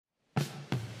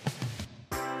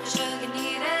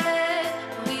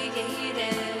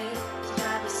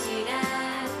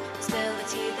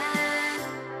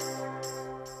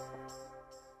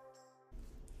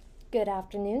Good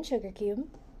afternoon, Sugar Cube.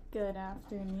 Good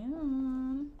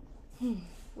afternoon.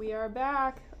 We are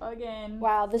back again.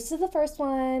 Wow, this is the first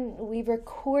one we've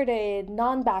recorded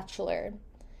non-bachelor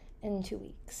in 2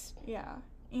 weeks. Yeah.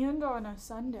 And on a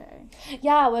Sunday.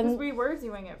 Yeah, Because we were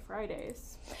doing it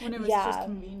Fridays when it was just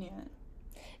convenient.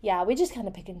 Yeah, we just kind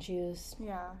of pick and choose.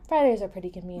 Yeah. Fridays are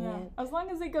pretty convenient. Yeah. As long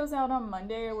as it goes out on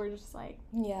Monday, we're just like,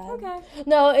 okay.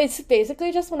 No, it's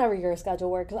basically just whenever your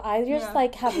schedule works. I just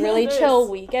have really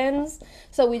chill weekends.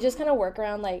 So we just kind of work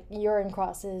around your and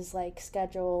Cross's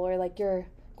schedule or your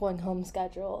going home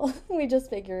schedule. We just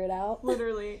figure it out.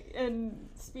 Literally. And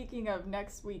speaking of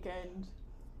next weekend,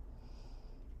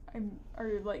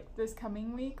 this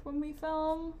coming week when we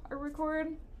film or record,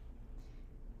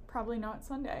 probably not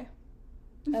Sunday.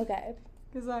 Okay.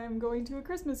 Because I am going to a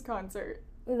Christmas concert.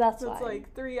 That's so fine. It's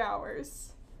 3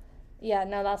 hours. Yeah,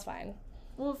 no, that's fine.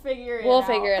 We'll figure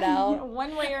it out.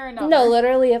 One way or another. No,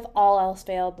 literally, if all else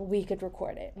failed, we could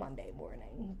record it Monday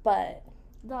morning. But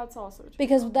that's also true.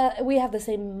 Because we have the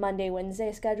same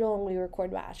Monday-Wednesday schedule, and we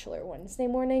record Bachelor Wednesday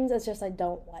mornings. It's just I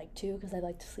don't like to because I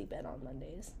like to sleep in on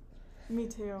Mondays. Me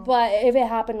too. But if it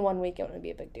happened one week, it wouldn't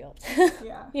be a big deal.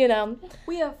 Yeah.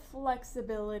 We have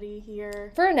flexibility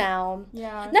here. For now.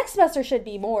 Yeah. Next semester should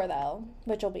be more, though,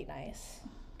 which will be nice.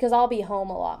 Because I'll be home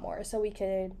a lot more, so we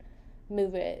could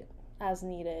move it as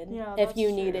needed. Yeah, if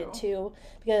you need it to.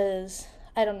 Because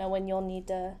I don't know when you'll need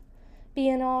to be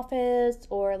in office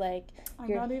or I'm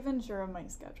not even sure of my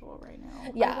schedule right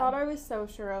now. Yeah. I thought I was so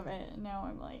sure of it, and now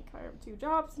I'm I have 2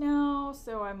 jobs now,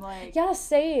 so I'm yeah,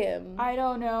 same. I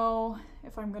don't know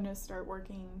if I'm gonna start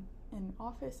working in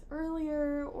office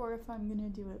earlier or if I'm gonna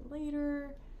do it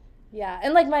later. Yeah,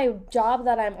 and my job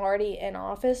that I'm already in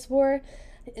office for,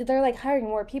 they're hiring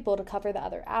more people to cover the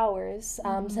other hours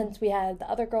since we had the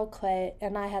other girl quit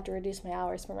and I had to reduce my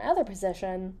hours for my other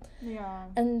position. Yeah.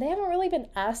 And they haven't really been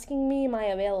asking me my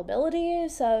availability,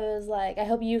 so I was I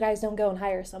hope you guys don't go and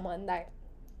hire someone that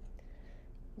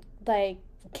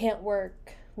can't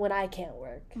work when I can't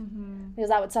work. Mm-hmm. Because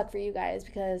that would suck for you guys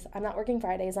because I'm not working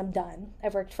Fridays, I'm done.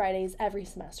 I've worked Fridays every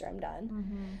semester, I'm done.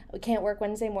 Mm-hmm. We can't work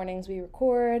Wednesday mornings, we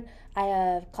record. I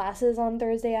have classes on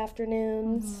Thursday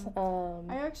afternoons.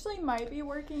 I actually might be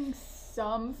working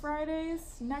some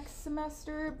Fridays next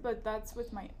semester, but that's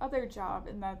with my other job,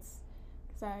 and that's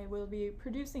because I will be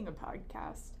producing a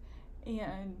podcast,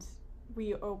 and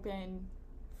we open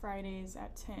Fridays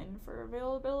at 10 for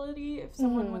availability if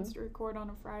someone wants to record on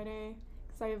a Friday.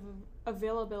 I have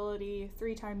availability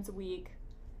 3 times a week,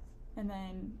 and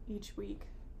then each week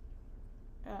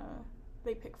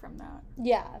they pick from that.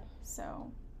 Yeah.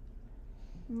 So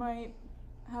might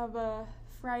have a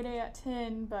Friday at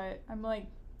 10, but I'm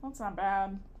that's not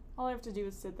bad. All I have to do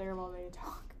is sit there while they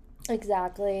talk.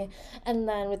 Exactly. And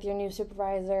then with your new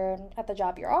supervisor at the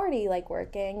job you're already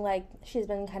working, she's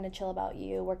been kind of chill about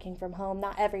you working from home,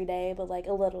 not every day, but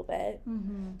a little bit.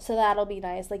 Mm-hmm. So that'll be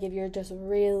nice, if you're just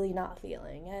really not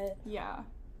feeling it. Yeah.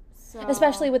 So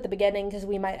especially with the beginning, because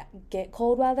we might get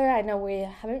cold weather. I know we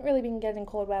haven't really been getting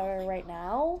cold weather right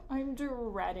now. I'm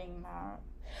dreading that.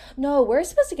 No, we're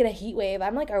supposed to get a heat wave.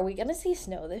 I'm are we gonna see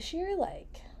snow this year?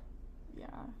 Yeah.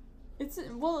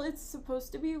 It's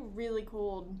supposed to be really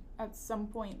cold at some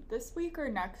point this week or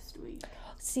next week.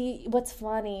 See, what's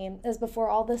funny is before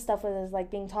all this stuff was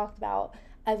being talked about,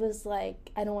 I was I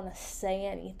don't want to say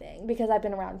anything because I've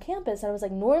been around campus and I was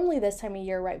normally this time of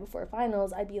year right before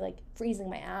finals I'd be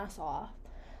freezing my ass off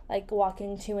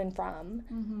walking to and from.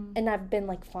 Mm-hmm. And I've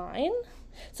been fine.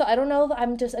 So I don't know if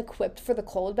I'm just equipped for the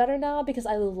cold better now because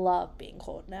I love being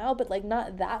cold now, but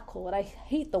not that cold. I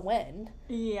hate the wind.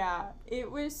 Yeah,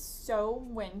 it was so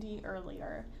windy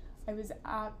earlier. I was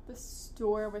at the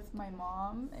store with my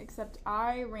mom, except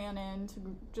I ran in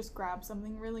to just grab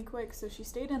something really quick, so she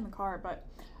stayed in the car, but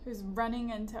I was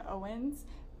running into Owens,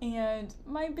 and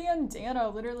my bandana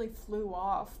literally flew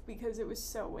off because it was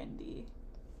so windy.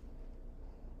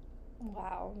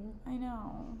 Wow. I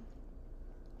know.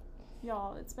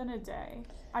 Y'all, it's been a day.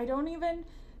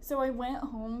 So I went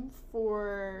home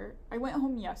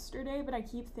yesterday, but I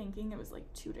keep thinking it was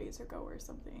 2 days ago or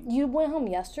something. You went home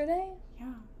yesterday?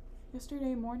 Yeah.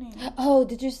 Yesterday morning. Oh,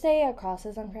 did you stay at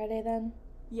Crosses on Friday then?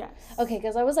 Yes. Okay,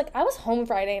 because I was I was home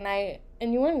Friday night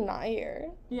and you were not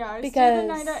here. Yeah, I stayed the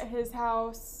night at his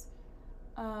house.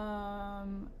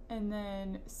 And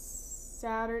then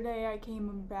Saturday I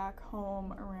came back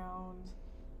home around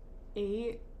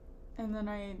 8. And then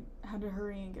I had to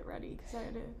hurry and get ready because I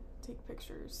had to take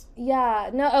pictures.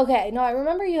 Yeah, no, okay. No, I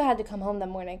remember you had to come home that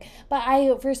morning. But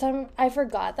I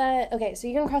forgot that. Okay, so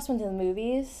you and Cross went to the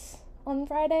movies on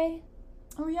Friday?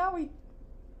 Oh, yeah,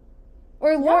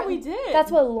 Or yeah, we did.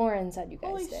 That's what Lauren said you guys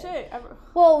Holy did. shit.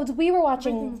 Well, we were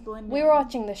Everything's blending.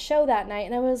 watching the show that night,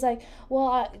 and I was like,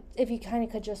 well, if you kind of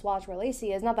could just watch where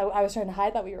Lacey is. Not that I was trying to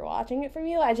hide that we were watching it from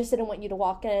you. I just didn't want you to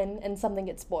walk in and something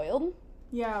get spoiled.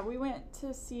 Yeah, we went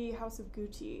to see House of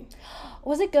Gucci.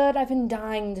 Was it good? I've been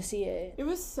dying to see it. It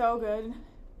was so good.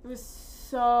 It was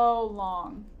so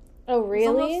long. Oh, really?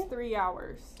 It was almost 3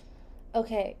 hours.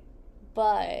 Okay,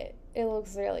 but it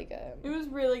looks really good. It was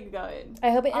really good.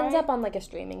 I hope it ends up on like a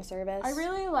streaming service. I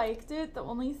really liked it. The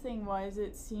only thing was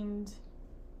it seemed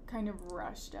kind of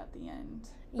rushed at the end.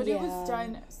 But it was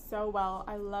done so well.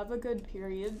 I love a good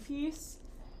period piece.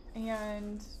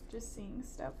 And just seeing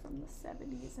stuff from the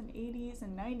 70s and 80s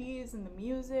and 90s and the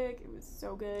music, it was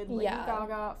so good. Lady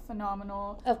Gaga,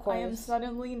 phenomenal. Of course. I am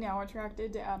suddenly now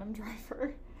attracted to Adam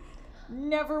Driver.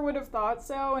 Never would have thought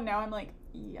so, and now I'm like,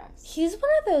 yes. He's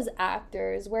one of those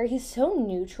actors where he's so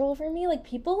neutral for me. Like,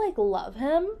 people, like, love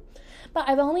him. But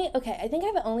I think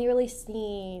I've only really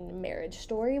seen Marriage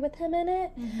Story with him in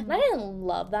it. Mm-hmm. And I didn't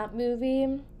love that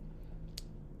movie.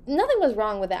 Nothing was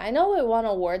wrong with it. I know it won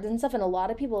awards and stuff, and a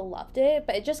lot of people loved it,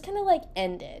 but it just kind of, like,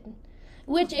 ended.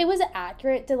 Which, it was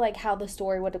accurate to, like, how the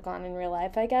story would have gone in real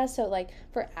life, I guess. So, like,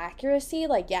 for accuracy,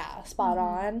 like, yeah, spot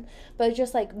on. But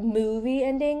just, like, movie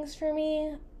endings for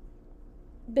me,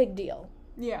 big deal.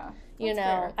 Yeah. You know,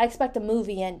 fair. I expect a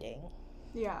movie ending.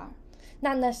 Yeah.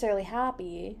 Not necessarily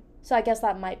happy. So I guess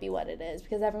that might be what it is.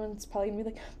 Because everyone's probably going to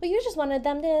be like, but you just wanted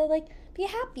them to, like, be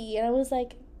happy. And I was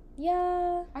like,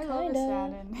 yeah, I love a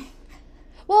sad ending.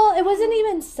 Well, it wasn't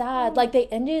even sad. Like, they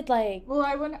ended, like... Well,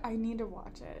 I need to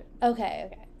watch it.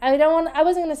 Okay. I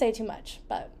wasn't going to say too much,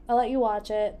 but I'll let you watch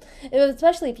it.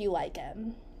 Especially if you like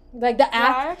him. Like, the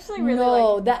act... I actually really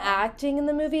like him. The acting in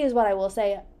the movie is what I will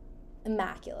say,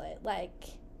 immaculate. Like...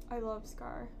 I love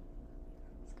Scar.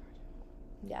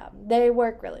 Yeah, they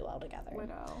work really well together.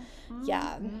 Widow.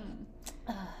 Yeah.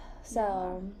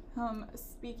 So...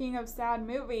 Speaking of sad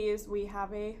movies, we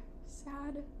have a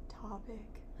sad topic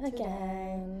again.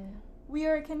 Today. We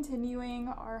are continuing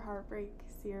our Heartbreak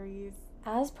series.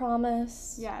 As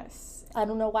promised. Yes. I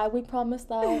don't know why we promised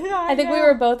that. I think we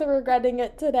were both regretting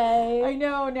it today. I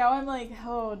know. Now I'm like,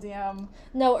 oh, damn.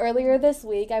 No, earlier this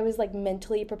week, I was, like,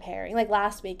 mentally preparing. Like,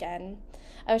 last weekend,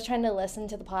 I was trying to listen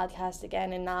to the podcast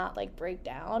again and not, like, break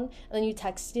down. And then you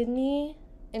texted me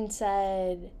and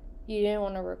said you didn't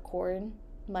want to record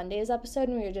Monday's episode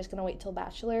and we were just going to wait till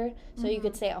Bachelor so you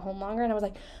could stay at home longer. And I was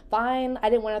like, fine. I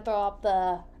didn't want to throw up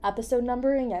the episode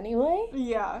numbering anyway.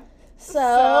 Yeah. So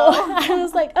I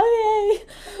was like, okay.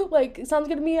 Like, sounds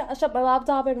good to me. I shut my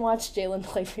laptop and watch Jalen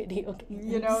play video games.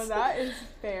 You know, that is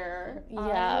fair.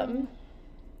 Yeah.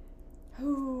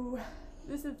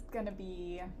 This is going to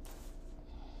be...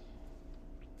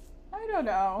 I don't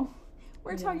know.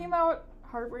 We're talking about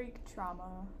heartbreak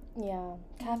trauma. Yeah.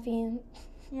 Caffeine.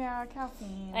 Yeah,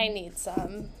 caffeine. I need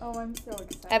some. Oh, I'm so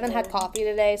excited. I haven't had coffee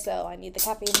today, so I need the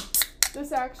caffeine.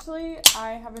 This actually,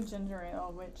 I have a ginger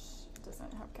ale, which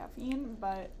doesn't have caffeine,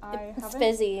 but It's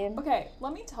fizzy. Okay,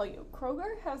 let me tell you.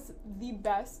 Kroger has the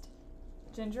best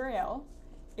ginger ale.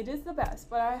 It is the best,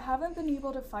 but I haven't been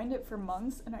able to find it for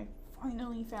months, and I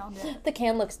finally found it. The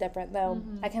can looks different, though.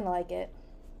 Mm-hmm. I kind of like it.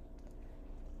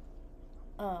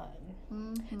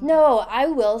 No, I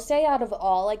will say out of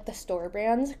all, like, the store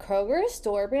brands, Kroger's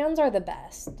store brands are the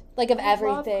best. Like, of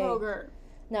everything. I love Kroger.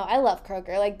 No, I love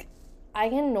Kroger. Like, I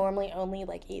can normally only,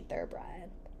 like, eat their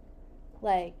bread.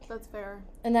 Like... That's fair.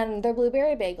 And then their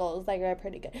blueberry bagels, like, are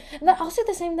pretty good. And then also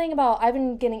the same thing about, I've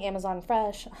been getting Amazon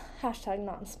Fresh. Hashtag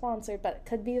not sponsored, but it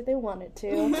could be if they wanted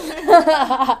to.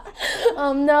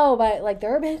 No, but, like,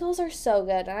 their bagels are so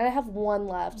good. And I have one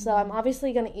left, so I'm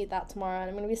obviously going to eat that tomorrow. And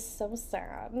I'm going to be so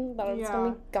sad that it's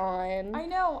going to be gone. I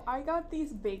know. I got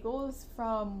these bagels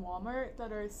from Walmart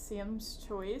that are Sam's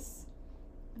Choice.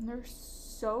 And they're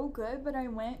so good, but I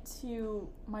went to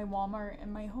my Walmart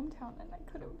in my hometown and I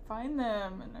couldn't find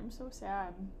them, and I'm so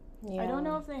sad. Yeah. I don't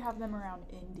know if they have them around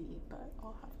Indy, but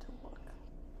I'll have to look.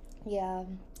 Yeah.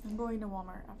 I'm going to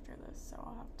Walmart after this, so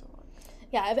I'll have to look.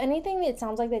 Yeah, if anything, it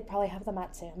sounds like they'd probably have them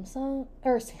at Sam's Club.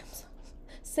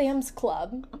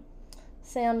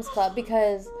 Sam's Club,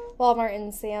 because Walmart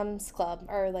and Sam's Club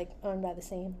are, like, owned by the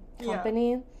same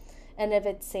company. Yeah. And if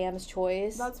it's Sam's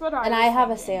Choice. That's what I And I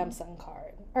have a Samsung card.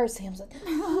 Or Sam's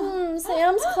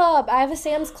Club. I have a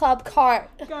Sam's Club card.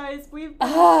 Guys, we've been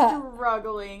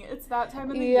struggling. It's that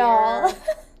time of the year.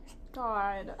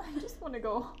 God, I just want to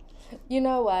go. You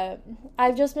know what?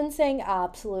 I've just been saying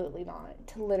absolutely not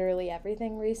to literally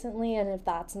everything recently, and if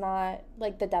that's not,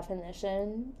 like, the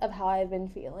definition of how I've been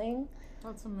feeling.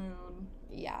 That's a mood.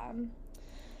 Yeah.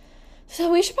 So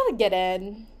we should probably get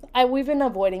in. We've been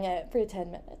avoiding it for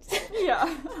 10 minutes.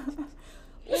 Yeah.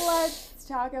 Let's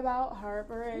talk about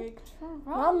Heartbreak.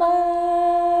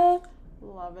 Mama!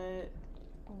 Love it.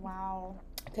 Wow.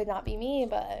 Could not be me,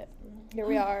 but here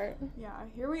we are. Yeah,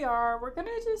 here we are. We're gonna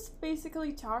just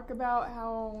basically talk about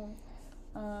how,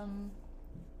 our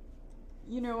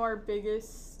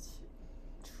biggest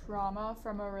trauma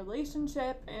from a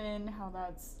relationship and how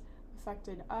that's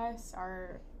affected us,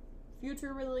 our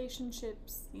future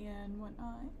relationships, and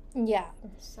whatnot. Yeah.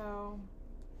 So,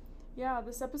 yeah,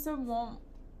 this episode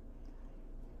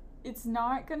it's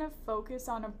not gonna focus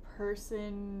on a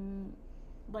person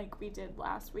like we did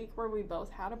last week where we both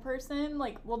had a person.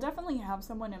 Like, we'll definitely have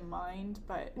someone in mind,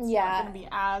 but it's not gonna be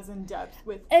as in depth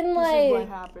with and this like, is what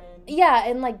happened. Yeah,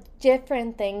 and like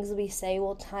different things we say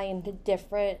will tie into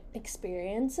different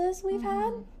experiences we've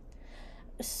had.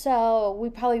 So we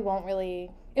probably won't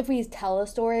really, if we tell a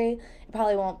story, it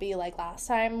probably won't be like last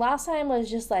time. Last time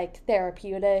was just like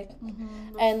therapeutic.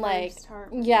 And like,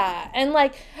 yeah, and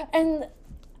like, and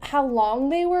how long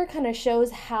they were kind of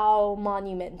shows how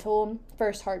monumental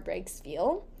first heartbreaks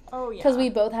feel. Oh, yeah. Because we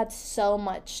both had so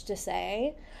much to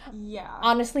say. Yeah.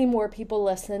 Honestly, more people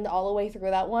listened all the way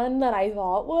through that one than I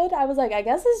thought would. I was like, I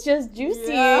guess it's just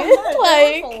juicy. Yeah,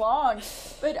 like, it was long.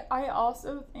 But I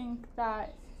also think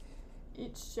that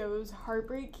it shows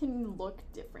heartbreak can look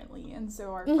differently. And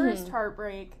so our first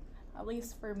heartbreak, at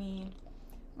least for me,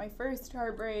 my first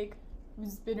heartbreak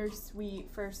was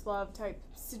bittersweet first love type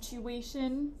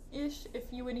situation-ish, if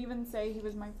you would even say he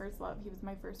was my first love, he was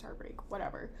my first heartbreak,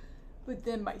 whatever. But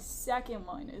then my second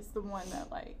one is the one that,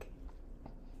 like,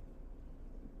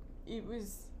 it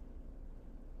was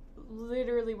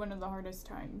literally one of the hardest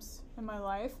times in my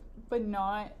life, but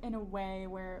not in a way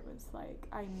where it was like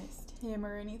I missed him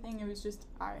or anything. It was just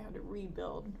I had to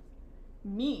rebuild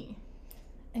me.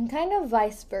 And kind of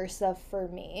vice versa for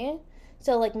me.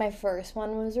 So, like, my first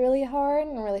one was really hard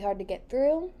and really hard to get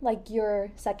through. Like, your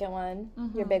second one,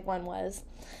 your big one was.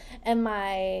 And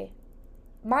my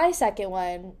second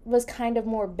one was kind of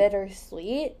more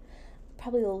bittersweet.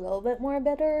 Probably a little bit more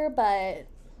bitter, but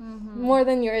more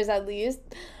than yours at least.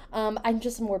 I'm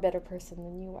just a more bitter person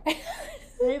than you are.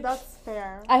 Hey, that's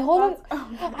fair. I don't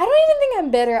even think I'm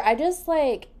bitter. I just,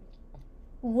 like,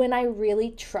 when I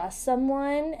really trust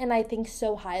someone and I think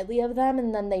so highly of them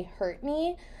and then they hurt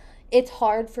me, it's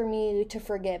hard for me to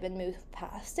forgive and move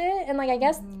past it. And, like, I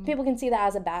guess people can see that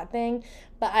as a bad thing,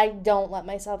 but I don't let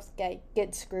myself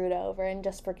get screwed over and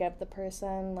just forgive the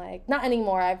person. Like, not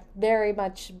anymore. I've very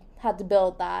much had to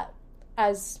build that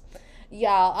as,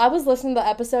 I was listening to the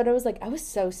episode. I was like, I was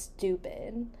so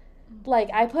stupid. Like,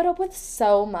 I put up with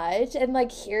so much. And,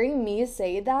 like, hearing me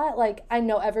say that, like, I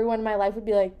know everyone in my life would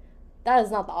be like, that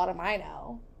is not the Autumn I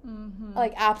know.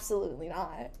 Like, absolutely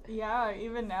not. Yeah,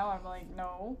 even now I'm like,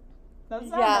 no. That's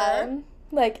not her.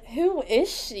 Like, who is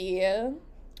she?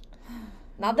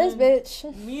 Not this bitch.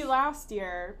 Me last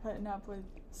year, putting up with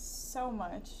so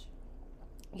much.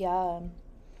 Yeah.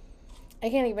 I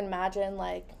can't even imagine,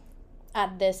 like,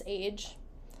 at this age.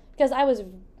 Because I was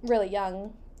really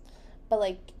young. But,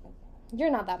 like, you're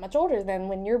not that much older than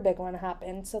when your big one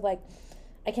happened. So, like,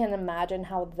 I can't imagine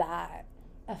how that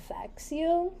affects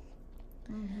you.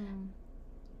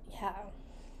 Yeah.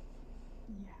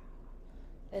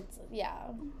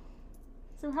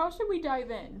 So how should we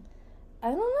dive in?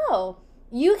 I don't know.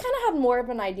 You kind of had more of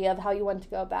an idea of how you want to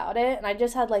go about it, and I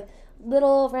just had, like,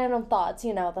 little random thoughts.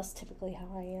 That's typically how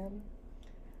I am.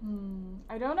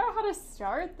 I don't know how to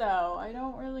start, though. I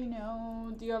don't really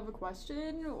know. Do you have a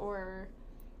question, or?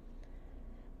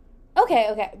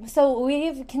 Okay. So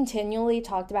we've continually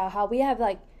talked about how we have,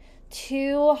 like,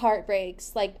 2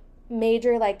 heartbreaks, like,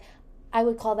 major, like, I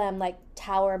would call them, like,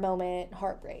 tower moment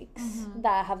heartbreaks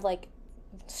that have, like,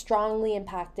 strongly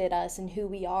impacted us and who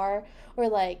we are, or,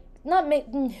 like, not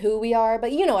who we are,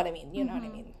 but you know what I mean. You know what I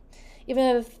mean.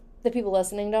 Even if the people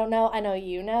listening don't know, I know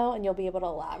you know, and you'll be able to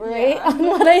elaborate on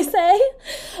what I say,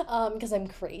 because I'm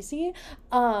crazy.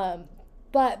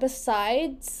 But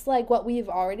besides, like, what we've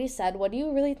already said, what do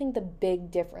you really think the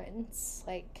big difference,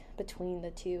 like, between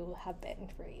the two have been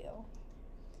for you?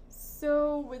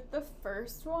 So, with the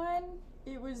first one,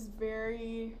 it was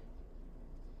very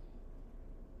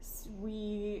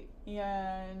sweet,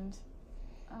 and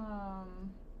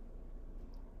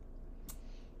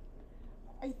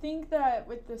I think that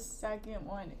with the second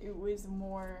one, it was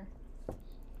more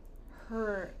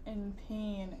hurt and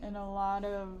pain and a lot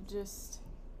of just,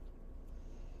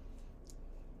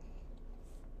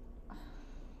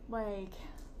 like,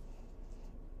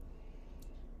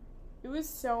 it was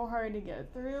so hard to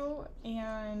get through,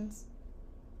 and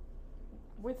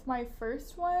with my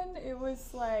first one, it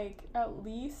was like, at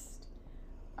least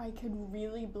I could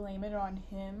really blame it on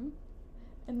him.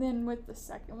 And then with the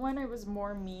second one, it was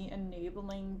more me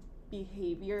enabling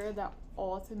behavior that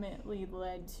ultimately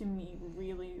led to me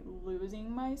really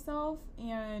losing myself.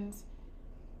 And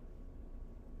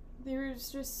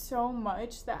there's just so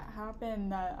much that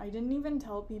happened that I didn't even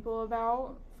tell people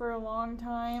about for a long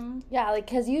time. Yeah, like,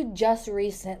 because you just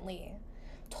recently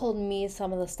told me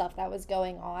some of the stuff that was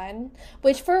going on,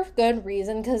 which for good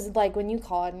reason, because, like, when you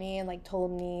called me and, like,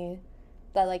 told me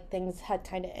that, like, things had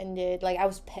kind of ended, like, I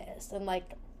was pissed, and,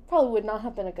 like, probably would not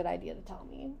have been a good idea to tell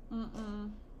me.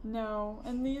 No,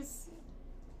 and these,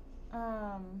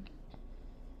 a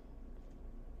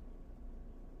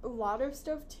lot of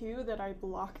stuff too that I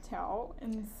blocked out,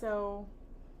 and so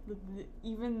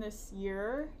even this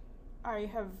year I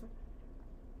have,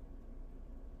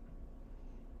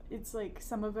 it's like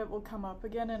some of it will come up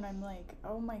again and I'm like,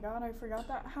 oh my god, I forgot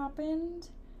that happened.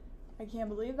 I can't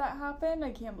believe that happened.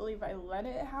 I can't believe I let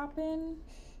it happen.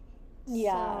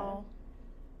 Yeah. So,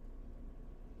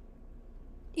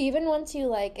 even once you,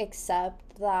 like,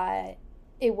 accept that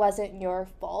it wasn't your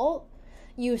fault,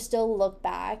 you still look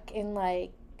back and,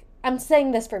 like, I'm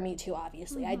saying this for me too,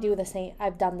 obviously. I do the same.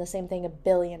 I've done the same thing a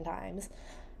billion times.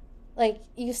 Like,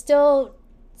 you still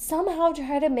somehow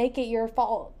try to make it your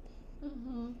fault.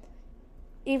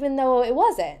 Even though it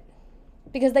wasn't.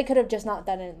 Because they could have just not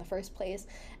done it in the first place.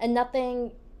 And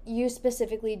nothing you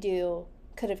specifically do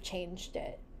could have changed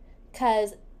it.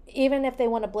 Because even if they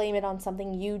want to blame it on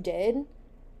something you did,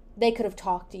 they could have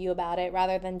talked to you about it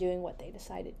rather than doing what they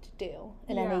decided to do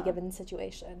in any given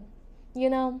situation. You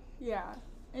know? Yeah.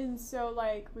 And so,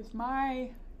 like, with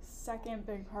my second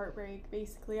big heartbreak,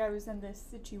 basically I was in this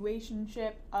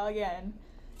situationship again.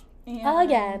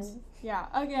 And yeah,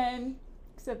 again.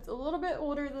 Except a little bit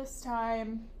older this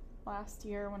time. Last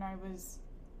year when I was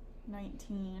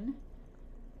 19.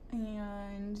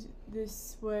 And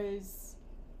this was,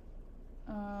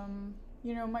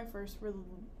 my first,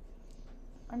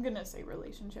 I'm gonna say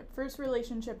relationship. First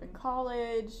relationship in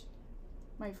college.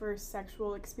 My first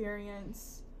sexual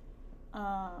experience.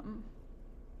 And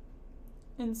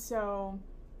so,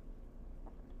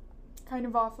 kind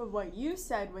of off of what you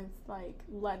said with, like,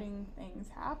 letting things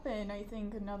happen, I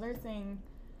think another thing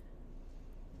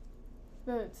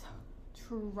that's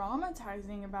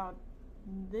traumatizing about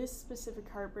this specific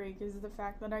heartbreak is the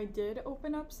fact that I did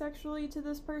open up sexually to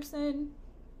this person,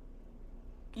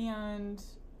 and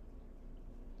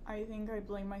I think I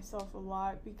blame myself a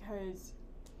lot because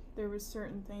there was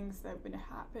certain things that would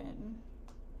happen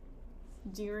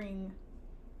during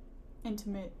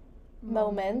intimate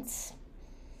moments.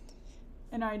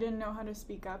 And I didn't know how to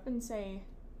speak up and say,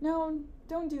 no,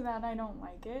 don't do that, I don't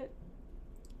like it.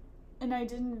 And I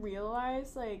didn't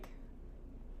realize, like,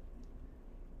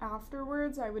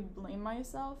 afterwards I would blame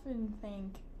myself and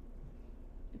think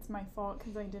it's my fault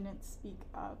because I didn't speak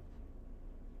up.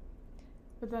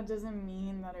 But that doesn't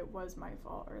mean that it was my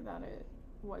fault or that it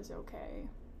was okay.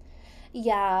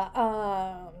 Yeah,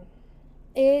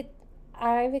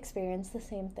 I've experienced the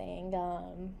same thing.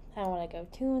 I don't want to go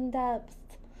too in depth.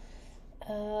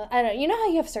 I don't. You know how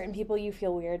you have certain people you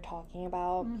feel weird talking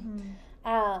about.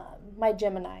 My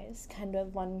Gemini is kind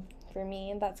of one for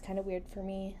me, and that's kind of weird for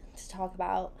me to talk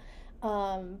about.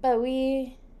 But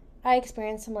I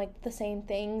experienced some, like, the same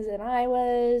things, and I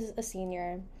was a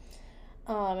senior,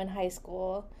 in high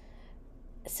school.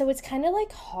 So it's kind of,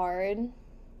 like, hard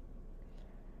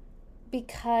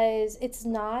because it's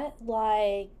not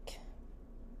like,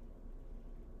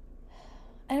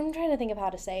 I'm trying to think of how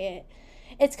to say it.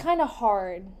 It's kind of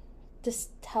hard to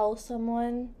tell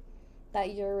someone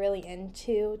that you're really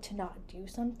into to not do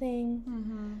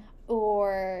something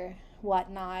or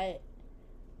whatnot.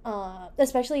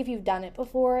 Especially if you've done it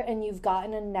before and you've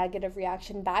gotten a negative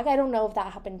reaction back. I don't know if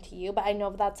that happened to you, but I know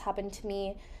that's happened to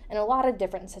me in a lot of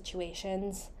different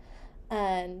situations.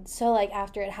 And so, like,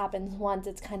 after it happens once,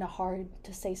 it's kind of hard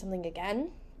to say something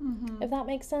again, if that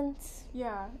makes sense.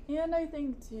 Yeah, and I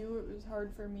think, too, it was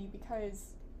hard for me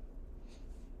because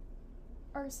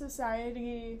our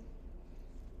society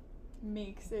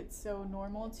makes it so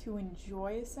normal to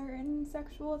enjoy certain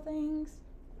sexual things.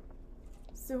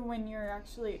 So when you're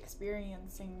actually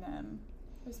experiencing them,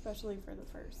 especially for the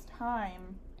first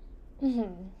time,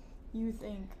 you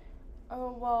think,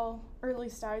 oh, well, or at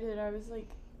least I did, I was like,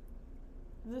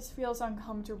 this feels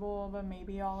uncomfortable, but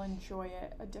maybe I'll enjoy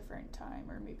it a different time,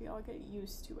 or maybe I'll get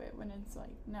used to it, when it's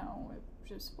like, no, it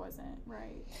just wasn't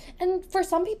right. And for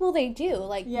some people they do,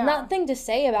 like, nothing to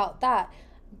say about that,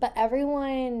 but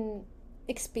everyone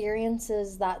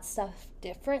experiences that stuff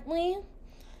differently.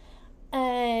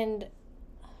 And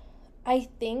I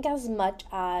think as much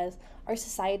as our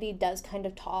society does kind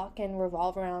of talk and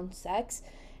revolve around sex,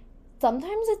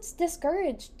 sometimes it's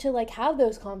discouraged to like have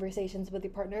those conversations with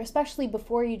your partner, especially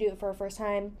before you do it for a first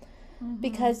time,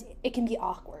 because it can be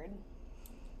awkward.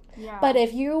 Yeah. But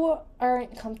if you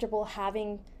aren't comfortable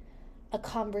having a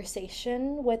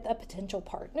conversation with a potential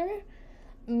partner,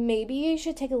 maybe you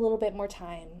should take a little bit more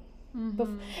time.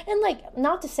 And like,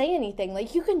 not to say anything,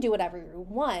 like you can do whatever you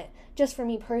want. Just for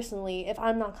me personally, if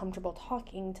I'm not comfortable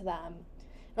talking to them,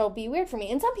 it'll be weird for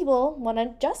me. And some people want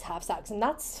to just have sex, and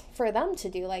that's for them to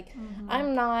do. Like,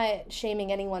 I'm not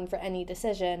shaming anyone for any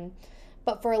decision,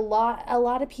 but for a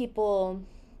lot of people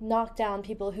knock down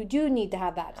people who do need to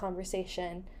have that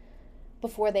conversation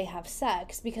before they have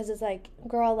sex, because it's like,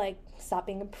 girl, like, stop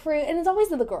being a prude. And it's always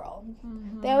the girl.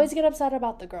 They always get upset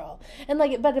about the girl. And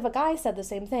like, but if a guy said the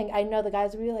same thing, I know the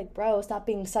guys would be like, bro, stop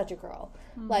being such a girl.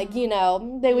 Like, you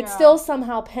know, they would still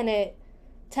somehow pin it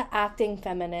to acting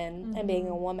feminine and being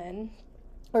a woman,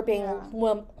 or being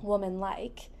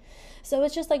woman-like. So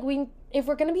it's just like, if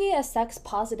we're going to be a sex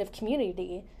positive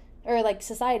community or like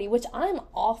society, which I'm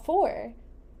all for,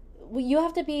 you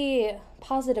have to be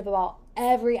positive about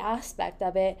every aspect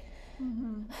of it.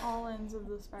 All ends of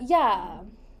the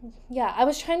spectrum. Yeah, I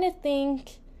was trying to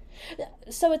think.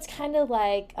 So it's kind of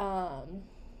like,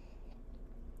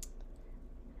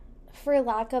 for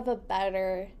lack of a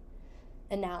better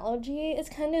analogy, it's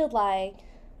kind of like,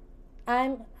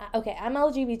 I'm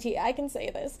LGBT, I can say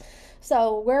this.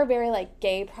 So we're very like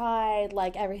gay pride,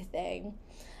 like everything,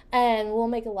 and we'll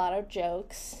make a lot of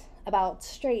jokes about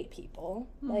straight people,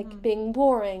 like being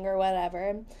boring or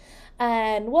whatever.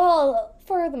 And well,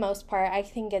 for the most part, I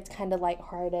think it's kind of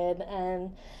lighthearted,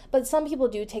 but some people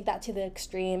do take that to the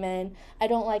extreme, and I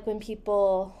don't like when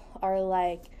people are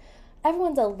like,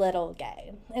 everyone's a little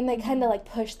gay, and they kind of like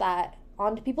push that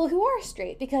onto people who are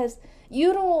straight, because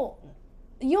you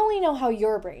only know how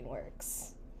your brain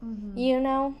works, you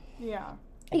know? Yeah.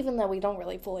 Even though we don't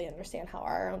really fully understand how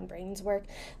our own brains work.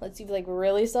 Let's see if like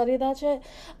really study that shit.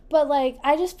 But like,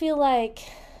 I just feel like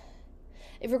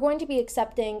if you're going to be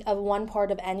accepting of one part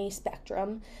of any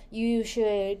spectrum, you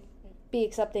should be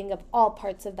accepting of all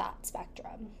parts of that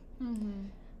spectrum.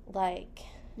 Like,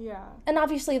 yeah. And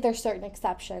obviously there's certain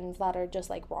exceptions that are just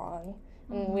like wrong,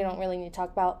 and we don't really need to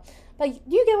talk about. But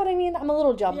you get what I mean? I'm a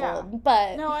little jumbled,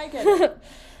 but no, I get it.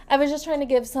 I was just trying to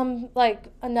give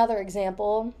another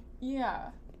example. Yeah,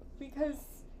 because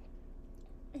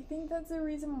I think that's the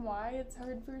reason why it's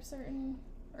hard for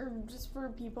or just for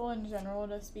people in general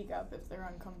to speak up if they're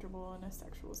uncomfortable in a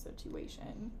sexual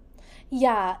situation.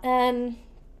 Yeah, and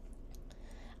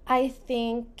I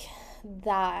think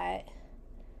that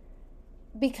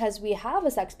because we have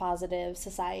a sex positive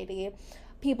society,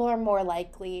 people are more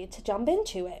likely to jump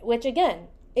into it, which again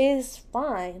is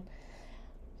fine.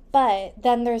 But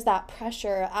then there's that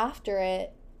pressure after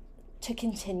it to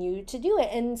continue to do it.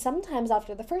 And sometimes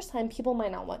after the first time, people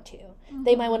might not want to.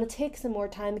 They might want to take some more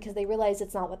time because they realize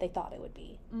it's not what they thought it would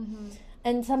be.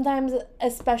 And sometimes,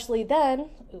 especially then,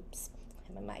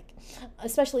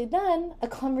 especially then, a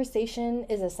conversation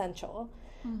is essential.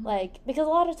 Like, because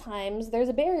a lot of times there's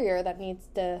a barrier that needs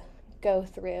to go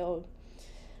through.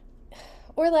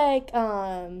 Or like,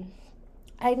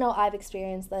 I know I've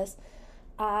experienced this.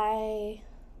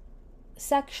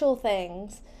 Sexual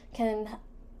things can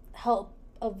help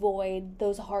avoid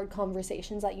those hard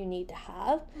conversations that you need to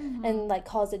have, and like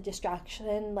cause a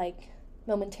distraction like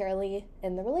momentarily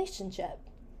in the relationship,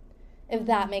 if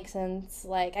that makes sense.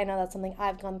 Like, I know that's something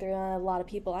I've gone through, and a lot of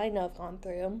people I know have gone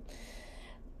through.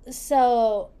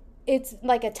 So it's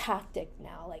like a tactic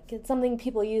now, like it's something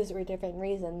people use for different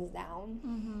reasons now.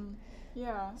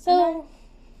 Yeah. So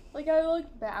I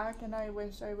look back and I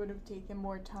wish I would have taken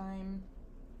more time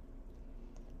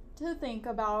to think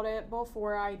about it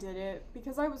before I did it,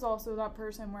 because I was also that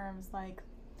person where I was like,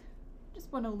 I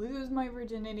just want to lose my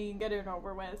virginity and get it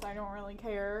over with. I don't really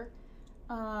care.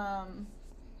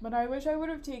 But I wish I would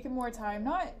have taken more time,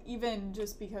 not even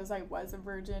just because I was a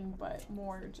virgin, but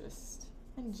more just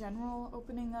in general,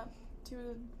 opening up to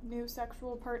a new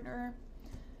sexual partner.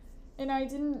 And I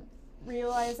didn't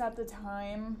realize at the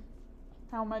time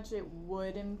how much it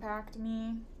would impact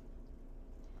me.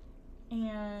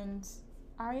 And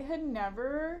I had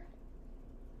never,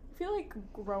 I feel like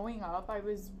growing up, I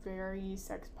was very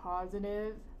sex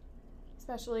positive,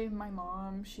 especially my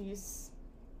mom.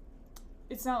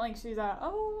 It's not like she's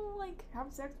like,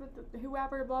 have sex with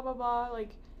whoever, blah, blah, blah.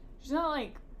 Like, she's not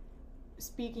like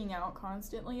speaking out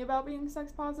constantly about being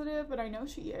sex positive, but I know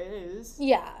she is.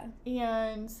 Yeah.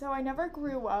 And so I never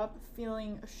grew up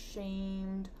feeling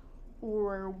ashamed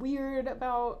or weird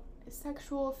about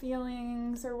sexual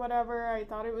feelings or whatever. I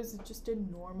thought it was just a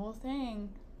normal thing.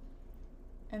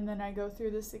 And then I go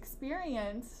through this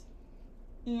experience,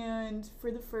 and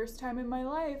for the first time in my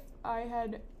life, I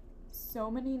had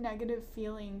so many negative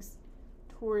feelings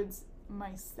towards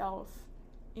myself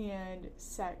and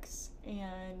sex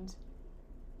and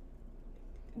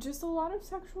just a lot of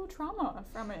sexual trauma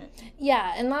from it.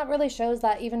 Yeah, and that really shows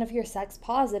that even if you're sex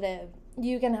positive,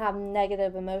 you can have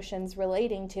negative emotions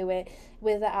relating to it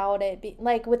without it be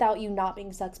like without you not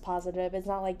being sex positive. It's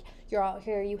not like you're out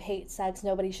here, you hate sex,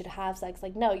 nobody should have sex.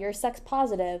 Like, no, you're sex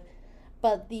positive,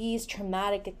 but these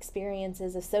traumatic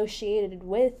experiences associated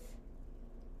with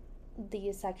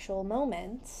these sexual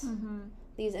moments,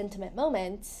 these intimate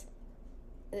moments,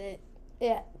 it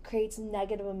creates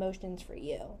negative emotions for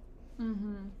you.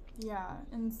 Yeah,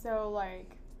 and so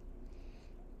like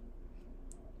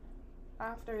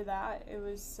after that, it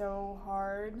was so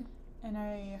hard,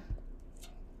 and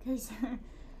because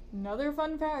another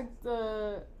fun fact,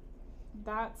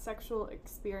 that sexual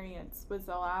experience was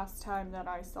the last time that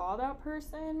I saw that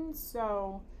person,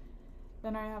 so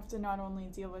then I have to not only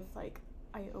deal with, like,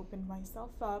 I opened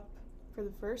myself up for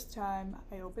the first time,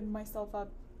 I opened myself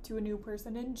up to a new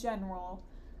person in general,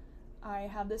 I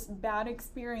had this bad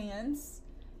experience,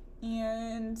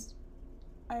 and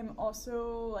I'm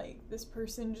also, like, this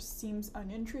person just seems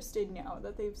uninterested now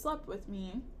that they've slept with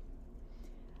me.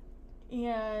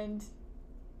 And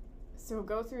so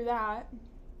go through that.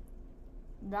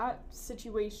 That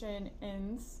situation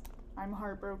ends. I'm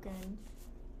heartbroken.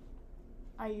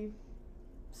 I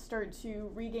start to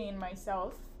regain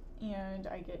myself, and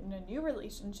I get in a new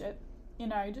relationship.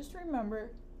 And I just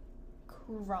remember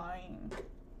crying.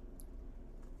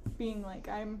 Being like,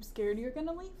 I'm scared you're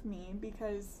gonna leave me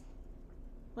because...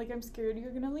 Like, I'm scared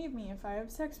you're gonna leave me if I have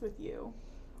sex with you.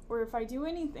 Or if I do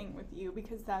anything with you,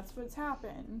 because that's what's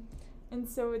happened. And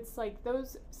so it's like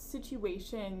those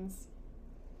situations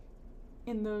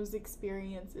and those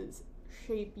experiences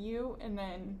shape you and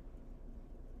then,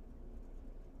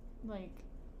 like,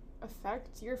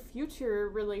 affect your future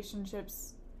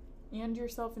relationships and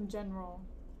yourself in general.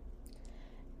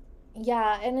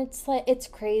 Yeah, and it's like, it's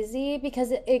crazy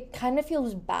because it kind of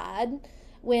feels bad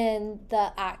when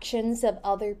the actions of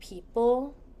other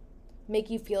people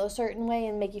make you feel a certain way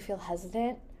and make you feel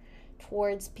hesitant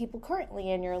towards people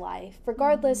currently in your life,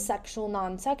 regardless sexual,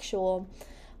 non-sexual.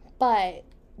 But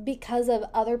because of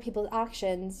other people's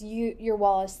actions, your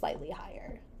wall is slightly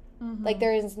higher. Like,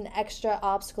 there is an extra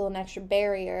obstacle, an extra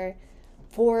barrier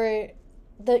for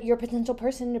your potential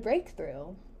person to break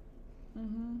through.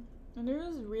 And it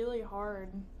was really hard.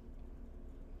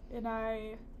 And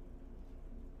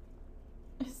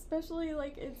especially,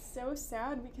 like, it's so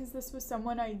sad because this was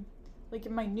someone like,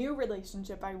 in my new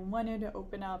relationship, I wanted to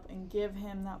open up and give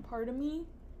him that part of me.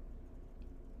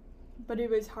 But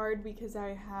it was hard because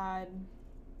I had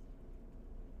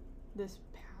this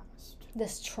past.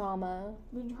 This trauma.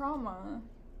 The trauma.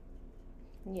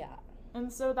 Yeah.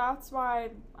 And so that's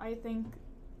why I think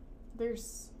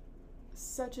there's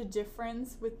such a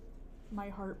difference with my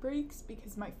heartbreaks,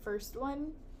 because my first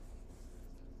one,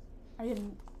 I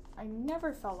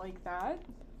never felt like that.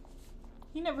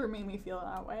 He never made me feel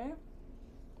that way.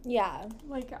 Yeah.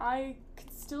 Like, I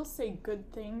could still say good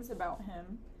things about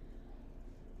him.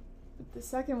 But the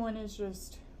second one is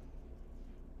just...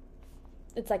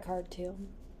 It's, like, hard too.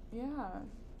 Yeah.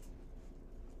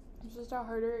 It's just a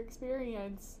harder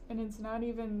experience. And it's not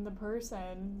even the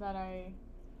person that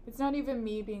it's not even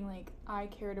me being like, I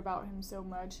cared about him so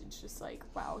much. It's just like,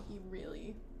 wow,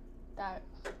 that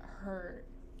hurt.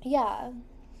 Yeah.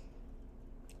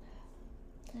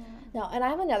 Yeah. No, and I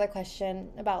have another question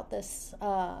about this,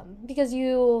 because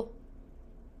you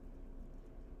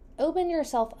open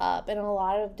yourself up in a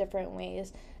lot of different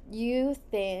ways. You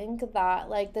think that,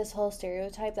 like, this whole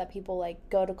stereotype that people, like,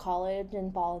 go to college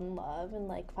and fall in love and,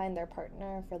 like, find their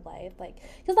partner for life, like,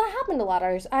 because that happened a lot.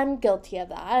 I'm guilty of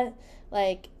that.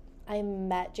 Like, I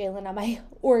met Jalen at my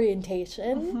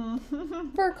orientation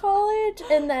for college,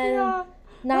 and then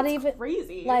not even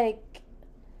crazy. Like,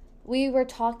 we were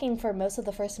talking for most of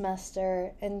the first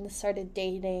semester and started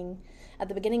dating at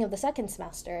the beginning of the second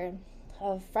semester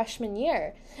of freshman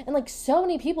year. And, like, so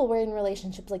many people were in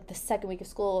relationships, like, the second week of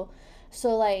school.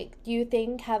 So, like, do you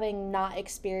think having not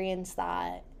experienced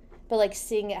that, but, like,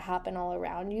 seeing it happen all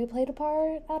around you played a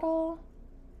part at all?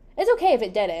 It's okay if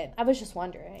it didn't. I was just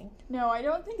wondering. No, I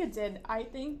don't think it did. I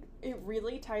think it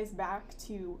really ties back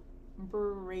to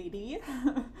Brady.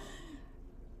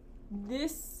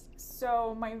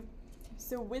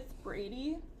 So with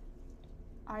Brady,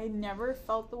 I never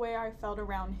felt the way I felt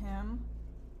around him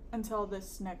until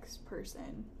this next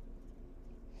person.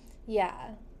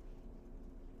 Yeah.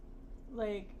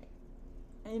 Like,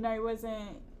 and I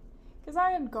wasn't, because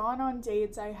I had gone on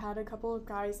dates, I had a couple of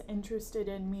guys interested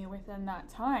in me within that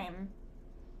time,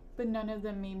 but none of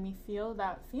them made me feel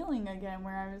that feeling again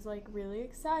where I was like really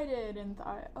excited and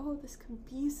thought, oh, this could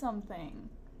be something.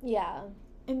 Yeah.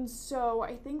 And so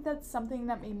I think that's something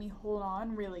that made me hold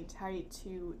on really tight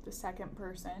to the second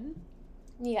person.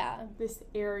 Yeah. This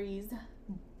Aries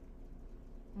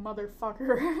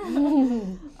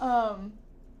motherfucker.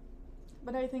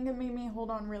 But I think it made me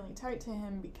hold on really tight to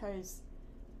him because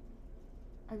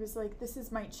I was like, this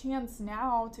is my chance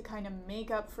now to kind of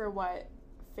make up for what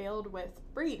failed with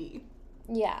Brady.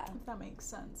 Yeah. If that makes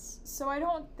sense. So I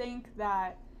don't think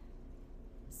that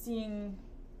seeing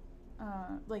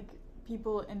like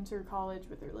people enter college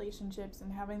with relationships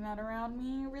and having that around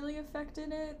me really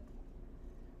affected it.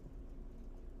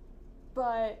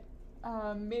 But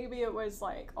maybe it was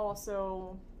like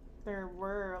also there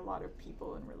were a lot of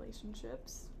people in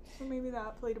relationships. So maybe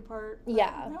that played a part.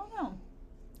 Yeah. I don't know.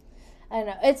 I don't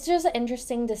know. It's just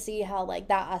interesting to see how, like,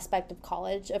 that aspect of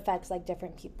college affects, like,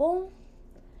 different people.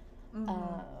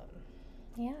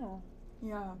 Mm-hmm. Yeah.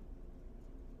 Yeah.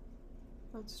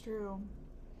 That's true.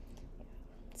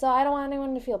 So I don't want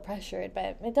anyone to feel pressured,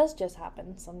 but it does just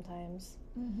happen sometimes.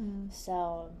 Mm-hmm.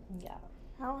 So, yeah.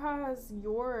 How has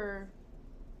your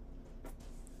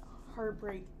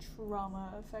heartbreak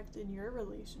trauma affected your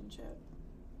relationship?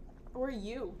 Or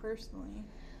you, personally?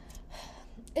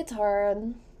 It's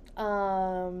hard.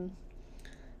 I've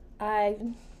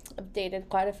dated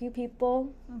quite a few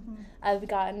people. Mm-hmm. I've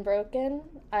gotten broken.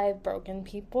 I've broken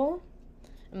people.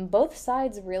 And both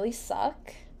sides really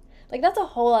suck. Like, that's a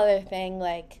whole other thing.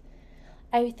 Like,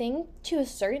 I think to a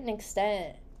certain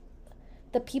extent,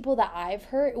 the people that I've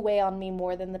hurt weigh on me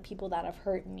more than the people that have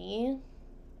hurt me.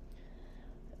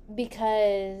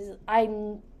 Because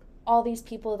all these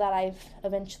people that I've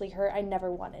eventually hurt, I never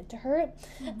wanted to hurt.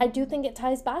 Mm-hmm. I do think it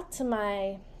ties back to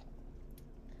my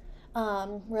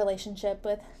relationship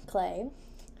with Clay,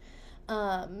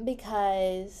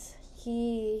 because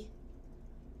he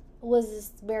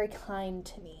was very kind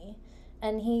to me,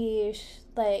 and he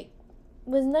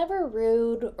was never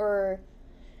rude or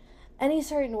any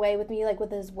certain way with me, like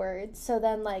with his words. So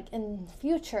then, like, in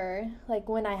future, like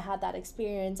when I had that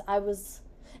experience, I was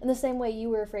in the same way you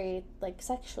were afraid, like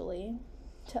sexually,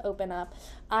 to open up.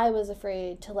 I was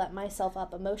afraid to let myself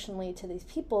up emotionally to these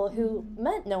people who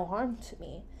meant no harm to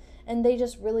me. And they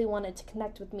just really wanted to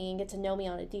connect with me and get to know me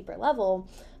on a deeper level.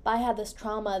 But I had this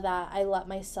trauma that I let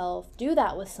myself do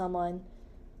that with someone,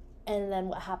 and then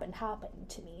what happened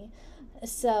to me.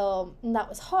 So that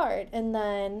was hard. And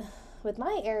then with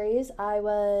my Aries, I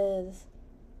was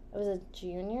a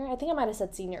junior. I think I might have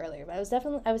said senior earlier, but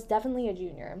I was definitely a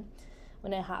junior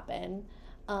when it happened.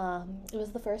 It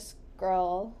was the first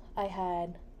girl I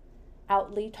had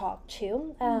outly talked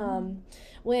to.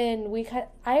 When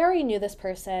I already knew this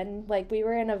person. Like, we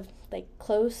were in a like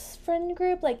close friend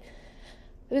group. Like,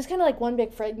 it was kind of like one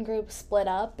big friend group split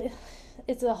up.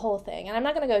 It's a whole thing, and I'm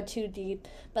not gonna go too deep.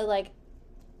 But like,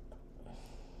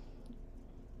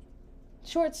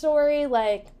 short story,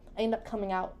 like, I ended up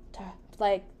coming out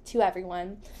to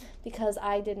everyone because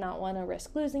I did not want to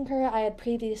risk losing her. I had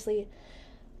previously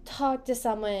talked to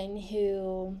someone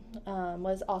who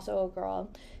was also a girl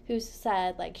who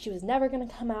said, like, she was never going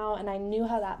to come out, and I knew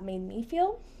how that made me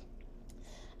feel.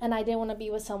 And I didn't want to be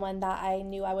with someone that I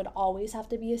knew I would always have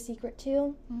to be a secret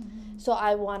to. Mm-hmm. So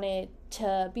I wanted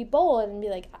to be bold and be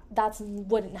like, that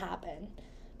wouldn't happen,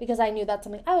 because I knew that's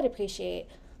something I would appreciate.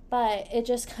 But it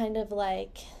just kind of,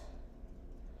 like,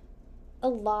 a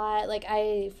lot, like,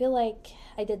 I feel like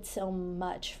I did so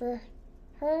much for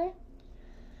her,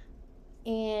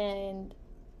 and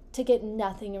to get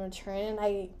nothing in return.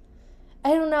 I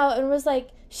don't know, it was like,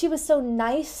 she was so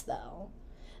nice though.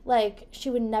 Like, she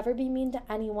would never be mean to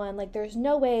anyone. Like, there's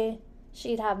no way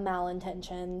she'd have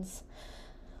malintentions.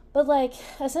 But, like,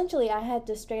 essentially I had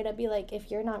to straight up be like, if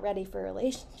you're not ready for a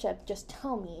relationship, just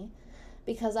tell me,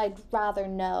 because I'd rather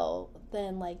know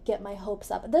than, like, get my hopes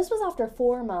up. This was after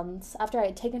 4 months, after I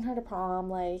had taken her to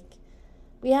prom. Like,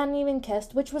 we hadn't even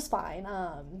kissed, which was fine.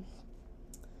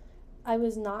 I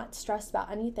was not stressed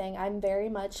about anything. I'm very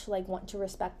much, like, want to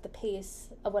respect the pace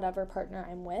of whatever partner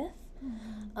I'm with.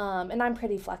 Mm-hmm. And I'm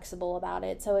pretty flexible about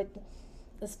it, so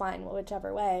it's fine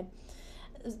whichever way.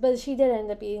 But she did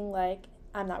end up being like,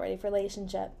 I'm not ready for a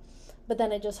relationship. But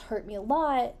then it just hurt me a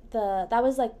lot. That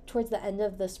was, like, towards the end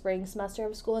of the spring semester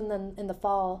of school, and then in the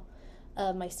fall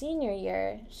of my senior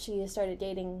year, she started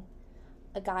dating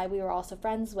a guy we were also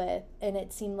friends with, and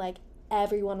it seemed like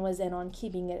everyone was in on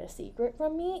keeping it a secret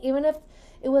from me, even if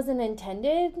it wasn't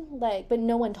intended, like, but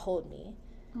no one told me.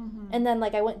 And then,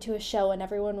 like, I went to a show and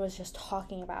everyone was just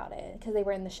talking about it because they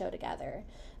were in the show together.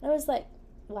 And I was like,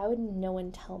 why would no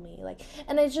one tell me? Like,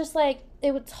 and it's just, like,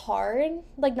 it was hard.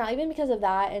 Like, not even because of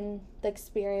that and the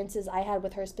experiences I had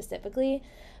with her specifically,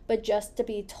 but just to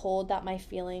be told that my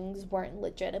feelings weren't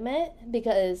legitimate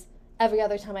because every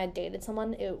other time I had dated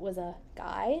someone, it was a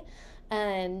guy.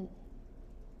 And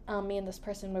me and this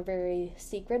person were very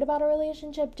secret about our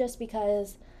relationship just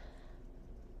because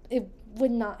it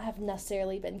would not have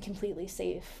necessarily been completely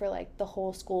safe for, like, the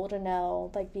whole school to know,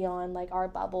 like, beyond, like, our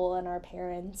bubble and our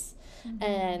parents.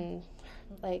 And,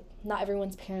 like, not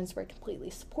everyone's parents were completely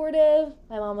supportive.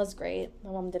 My mom was great.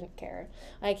 My mom didn't care.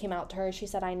 I came out to her. She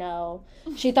said, I know.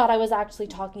 She thought I was actually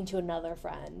talking to another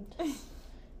friend.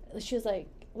 She was like,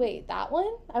 wait, that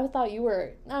one? I thought you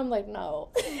were. I'm like, no.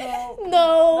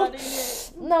 No.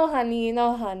 No,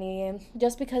 honey.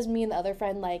 Just because me and the other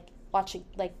friend, like, watch,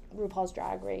 like, RuPaul's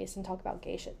Drag Race and talk about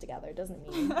gay shit together doesn't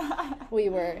mean we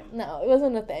were. No, it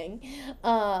wasn't a thing.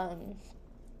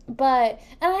 But,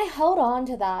 and I held on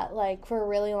to that, like, for a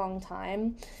really long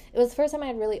time. It was the first time I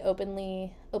had really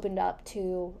opened up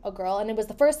to a girl, and it was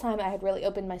the first time I had really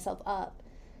opened myself up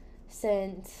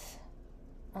since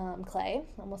Clay.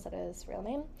 I almost said his real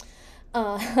name.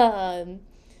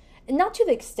 Not to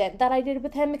the extent that I did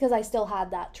with him, because I still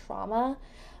had that trauma,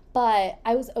 but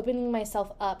I was opening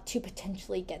myself up to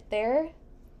potentially get there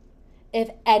if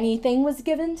anything was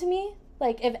given to me.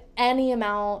 Like, if any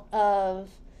amount of,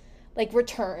 like,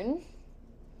 return.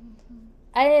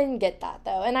 I didn't get that,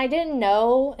 though. And I didn't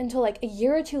know until, like, a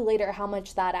year or two later how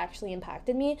much that actually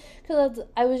impacted me. Because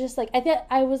I was just, like,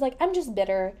 I'm just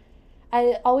bitter.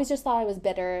 I always just thought I was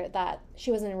bitter that she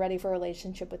wasn't ready for a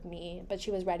relationship with me, but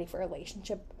she was ready for a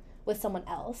relationship with someone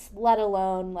else, let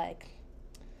alone, like,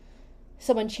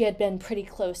 someone she had been pretty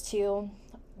close to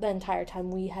the entire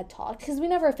time we had talked. Because we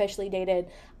never officially dated.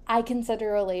 I consider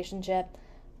a relationship.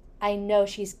 I know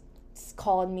she's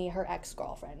called me her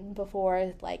ex-girlfriend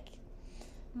before, like,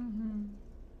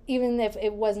 even if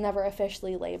it was never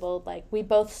officially labeled, like, we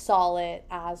both saw it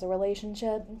as a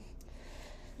relationship.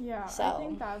 Yeah, so I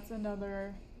think that's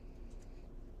another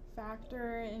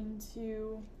factor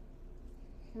into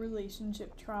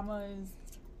relationship trauma is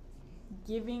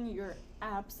giving your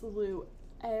absolute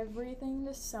everything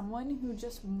to someone who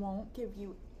just won't give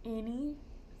you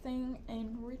anything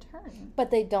in return.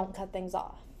 But they don't cut things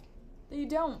off. They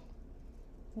don't.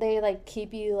 They, like,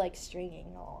 keep you, like, stringing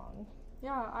along.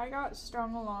 Yeah, I got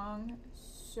strung along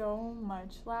so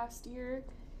much last year.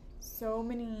 So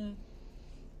many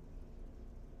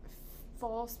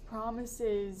false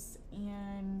promises,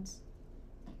 and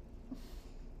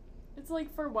it's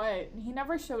like, for what? He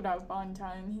never showed up on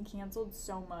time. He canceled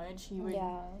so much. He would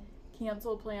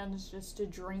cancel plans just to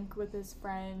drink with his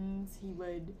friends. He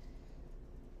would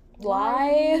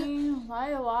lie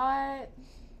a lot.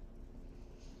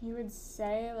 He would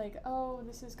say, like, oh,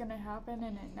 this is gonna happen,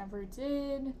 and it never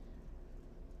did.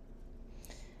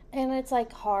 And it's,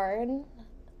 like, hard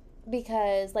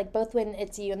because, like, both when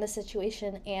it's you in the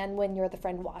situation and when you're the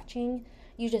friend watching,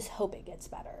 you just hope it gets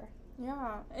better.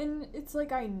 Yeah, and it's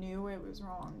like I knew it was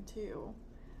wrong, too.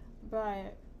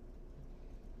 But,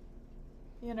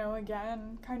 you know,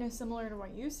 again, kind of similar to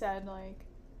what you said, like,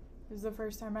 it was the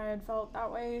first time I had felt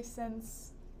that way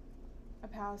since a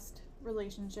past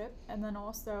relationship, and then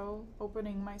also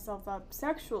opening myself up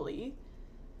sexually.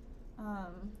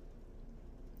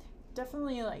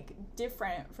 Definitely, like,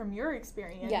 different from your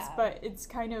experience, but it's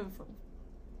kind of,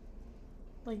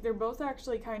 like, they're both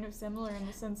actually kind of similar in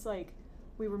the sense, like,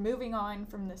 we were moving on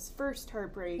from this first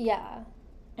heartbreak. Yeah.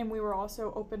 And we were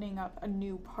also opening up a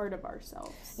new part of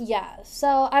ourselves. Yeah,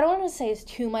 so I don't want to say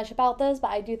too much about this,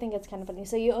 but I do think it's kind of funny.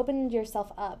 So you opened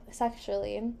yourself up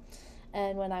sexually,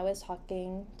 and when I was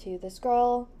talking to this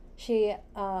girl, she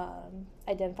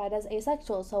identified as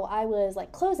asexual, so I was,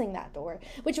 like, closing that door,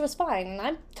 which was fine.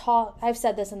 And I've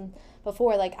said this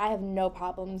before, like, I have no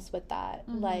problems with that.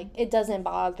 Like, it doesn't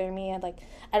bother me.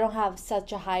 I don't have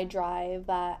such a high drive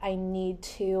that I need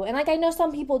to, and, like, I know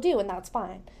some people do, and that's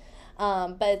fine.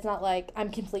 But it's not like I'm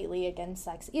completely against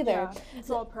sex either. Yeah, it's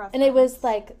all preference. And it was,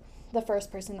 like, the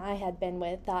first person I had been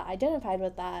with that identified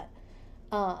with that.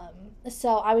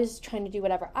 So I was trying to do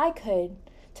whatever I could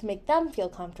to make them feel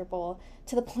comfortable,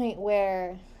 to the point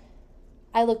where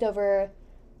I looked over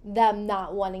them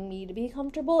not wanting me to be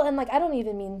comfortable. And, like, I don't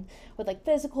even mean with, like,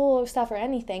 physical stuff or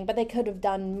anything, but they could have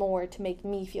done more to make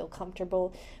me feel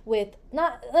comfortable with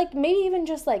not, like, maybe even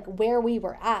just, like, where we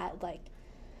were at. Like,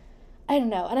 I don't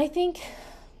know. And I think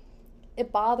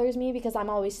it bothers me because I'm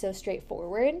always so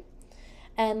straightforward.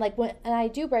 And, like, when I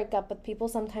do break up with people,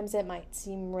 sometimes it might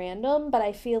seem random, but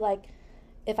I feel like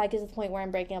if I get to the point where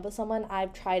I'm breaking up with someone,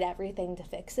 I've tried everything to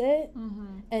fix it.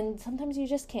 Mm-hmm. And sometimes you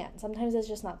just can't. Sometimes it's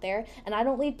just not there. And I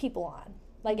don't lead people on.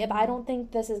 Like, if I don't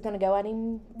think this is going to go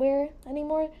anywhere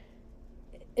anymore,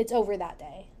 it's over that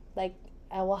day. Like,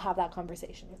 I will have that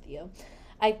conversation with you.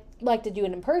 I like to do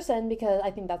it in person because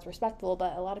I think that's respectful,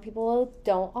 but a lot of people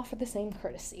don't offer the same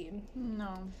courtesy.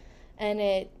 No. And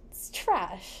it's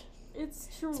trash. It's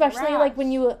trash. Especially, like,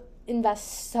 when you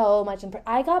invest so much in...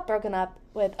 I got broken up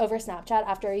with over Snapchat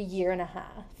after a year and a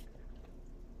half.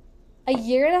 A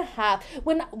year and a half.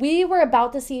 When we were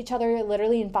about to see each other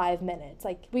literally in 5 minutes.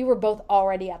 Like, we were both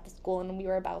already at the school and we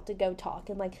were about to go talk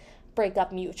and, like, break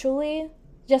up mutually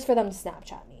just for them to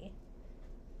Snapchat me.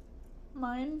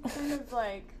 Mine kind of,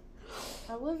 like,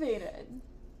 elevated.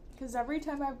 Because every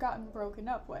time I've gotten broken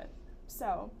up with.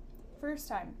 So, first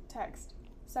time, text.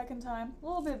 Second time, a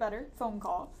little bit better, phone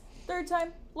call. Third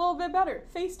time, a little bit better,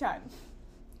 FaceTime.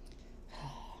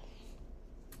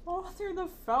 All through the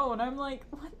phone, I'm like,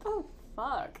 what the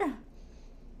fuck?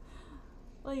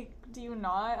 Like, do you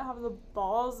not have the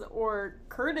balls or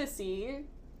courtesy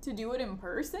to do it in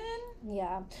person?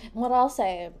 Yeah. What I'll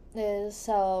say is,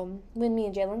 so when me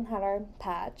and Jalen had our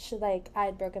patch, like,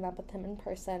 I'd broken up with him in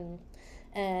person,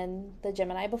 and the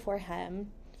Gemini before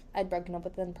him, I'd broken up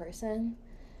with in person.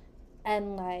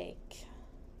 And, like,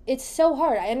 it's so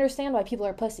hard. I understand why people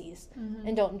are pussies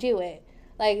and don't do it.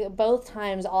 Like, both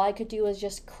times, all I could do was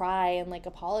just cry and, like,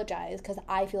 apologize because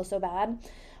I feel so bad.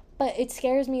 But it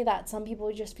scares me that some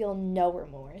people just feel no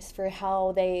remorse for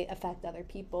how they affect other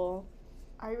people.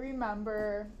 I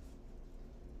remember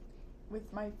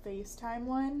with my FaceTime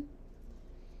one,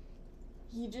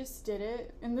 he just did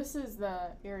it, and this is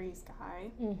the Aries guy.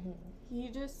 Mm-hmm. He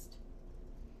just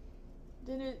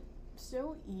did it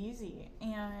so easy,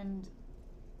 and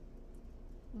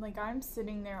like I'm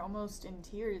sitting there almost in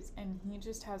tears, and he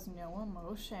just has no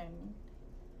emotion,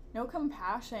 no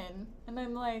compassion, and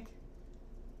I'm like,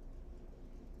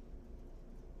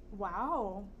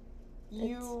 wow,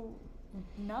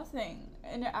 nothing.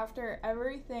 And after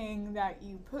everything that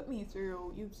you put me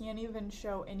through, you can't even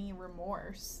show any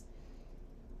remorse.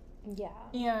 Yeah.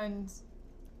 And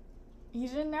he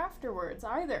didn't afterwards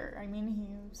either. I mean,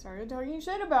 he started talking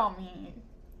shit about me.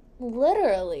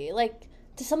 Literally. Like,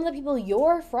 to some of the people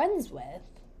you're friends with.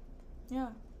 Yeah.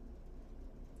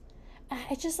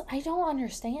 I don't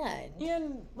understand.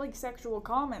 And, like, sexual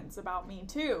comments about me,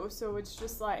 too. So it's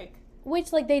just like...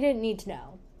 Which, like, they didn't need to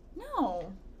know.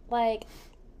 No. Like,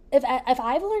 if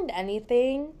I've learned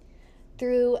anything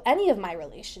through any of my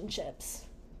relationships,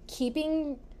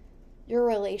 keeping your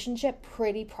relationship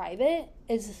pretty private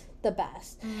is the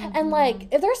best. Mm-hmm. And, like,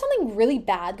 if there's something really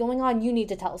bad going on, you need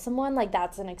to tell someone. Like,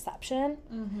 that's an exception.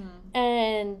 Mm-hmm.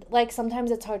 And, like,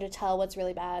 sometimes it's hard to tell what's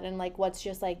really bad and, like, what's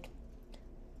just, like,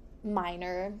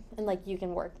 minor and, like, you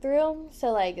can work through.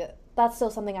 So, like, that's still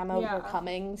something I'm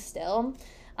overcoming still.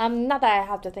 Not that I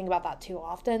have to think about that too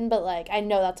often, but, like, I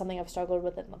know that's something I've struggled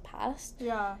with in the past.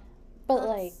 Yeah. But,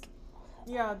 like...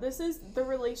 Yeah, this is... The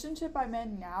relationship I'm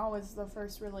in now is the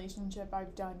first relationship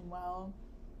I've done well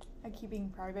at keeping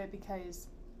private because...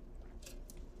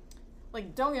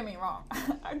 Like, don't get me wrong.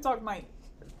 I've talked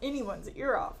anyone's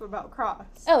ear off about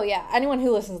Cross. Oh, yeah. Anyone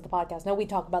who listens to the podcast know we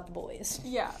talk about the boys.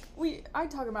 Yeah. I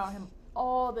talk about him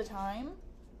all the time.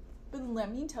 But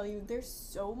let me tell you, there's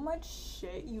so much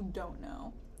shit you don't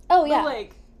know. Oh, yeah. But,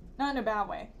 like, not in a bad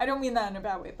way. I don't mean that in a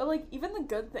bad way. But, like, even the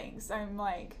good things, I'm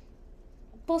like...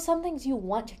 Well, some things you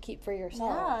want to keep for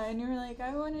yourself. Yeah, and you're like,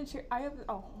 I have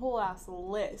a whole ass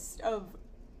list of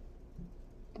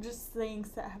just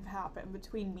things that have happened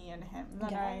between me and him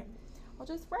that I'll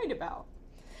just write about.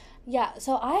 Yeah,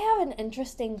 so I have an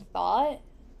interesting thought,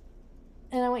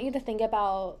 and I want you to think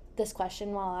about this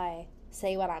question while I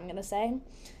say what I'm going to say.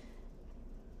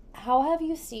 How have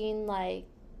you seen, like,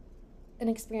 an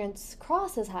experience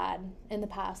Cross has had in the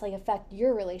past, like, affect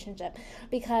your relationship?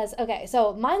 Because, okay,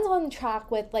 so mine's on track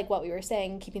with, like, what we were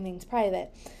saying, keeping things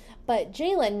private. But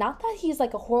Jalen, not that he's,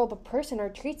 like, a horrible person or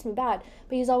treats me bad,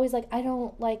 but he's always like, I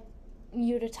don't like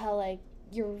you to tell, like,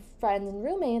 your friends and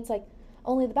roommates, like,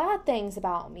 only the bad things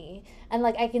about me. And,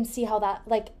 like, I can see how that,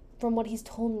 like, from what he's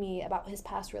told me about his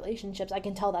past relationships, I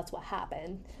can tell that's what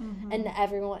happened. Mm-hmm. And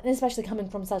everyone, especially coming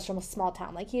from such a small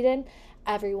town like he did,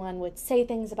 everyone would say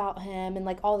things about him, and,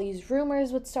 like, all these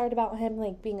rumors would start about him,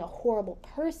 like, being a horrible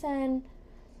person.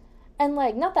 And,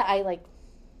 like, not that I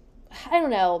don't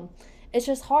know, it's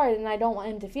just hard, and I don't want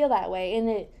him to feel that way. And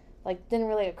it, like, didn't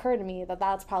really occur to me that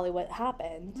that's probably what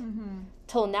happened. Mm-hmm.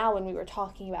 Till now when we were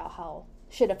talking about how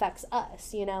shit affects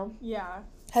us, you know? Yeah.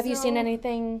 Have you seen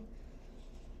anything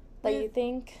that you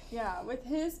think? Yeah, with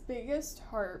his biggest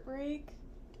heartbreak,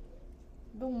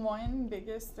 The one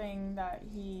biggest thing that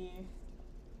he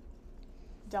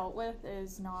dealt with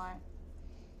is not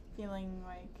feeling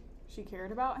like she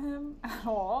cared about him at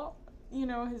all. You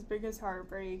know, his biggest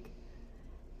heartbreak.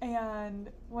 And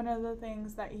one of the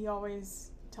things that he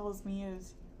always tells me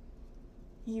is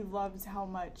he loves how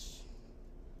much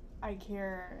I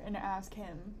care and ask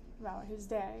him about his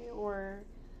day, or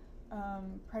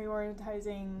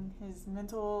prioritizing his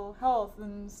mental health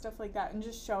and stuff like that, and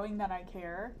just showing that I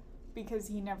care, because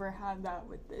he never had that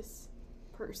with this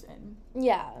person.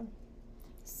 Yeah.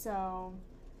 So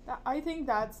I think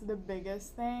that's the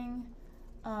biggest thing.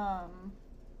 And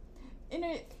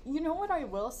it, you know what I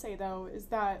will say though, is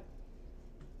that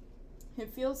it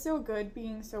feels so good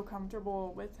being so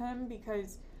comfortable with him,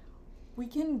 because we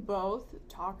can both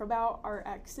talk about our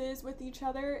exes with each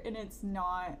other, and it's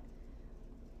not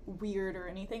weird or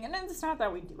anything. And it's not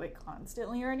that we do it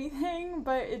constantly or anything,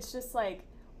 but it's just like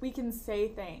we can say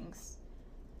things,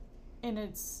 and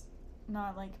it's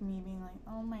not like me being like,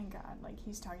 oh my god, like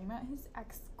he's talking about his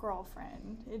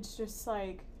ex-girlfriend. It's just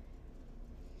like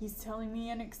he's telling me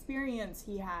an experience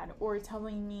he had, or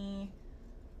telling me,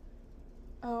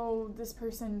 oh, this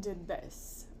person did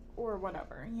this, or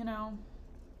whatever, you know?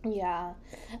 Yeah.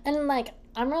 And, like,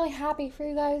 I'm really happy for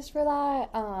you guys for that.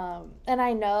 And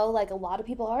I know, like, a lot of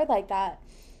people are like that.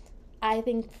 I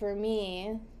think for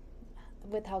me,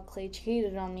 with how Clay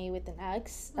cheated on me with an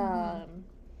ex, and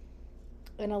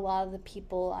a lot of the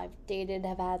people I've dated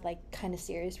have had, like, kind of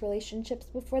serious relationships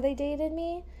before they dated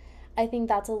me, I think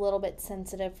that's a little bit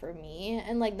sensitive for me.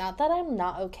 And, like, not that I'm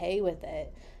not okay with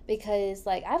it, because,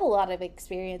 like, I have a lot of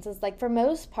experiences. Like, for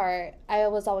most part, I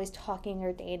was always talking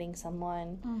or dating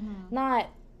someone, not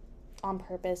on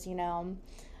purpose, you know.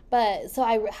 But, so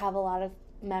I have a lot of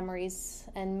memories,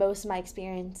 and most of my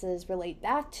experiences relate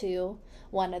back to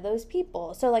one of those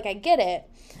people. So, like, I get it,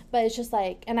 but it's just,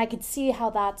 like, and I could see how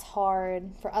that's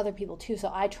hard for other people, too. So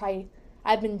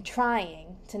I've been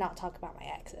trying to not talk about my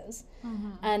exes.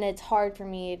 And it's hard for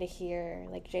me to hear,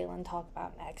 like, Jalen talk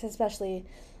about an ex, especially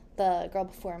the girl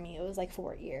before me. It was, like,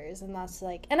 4 years, and that's,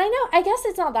 like, and I guess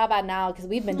it's not that bad now, because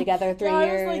we've been together 3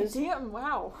 years. I was like, damn,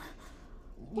 wow.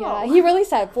 Yeah, he really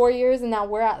said 4 years, and now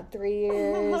we're at 3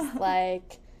 years.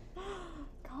 Like,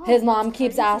 God, his mom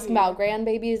keeps asking about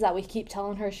grandbabies that we keep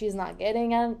telling her she's not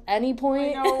getting at any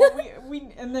point. I know,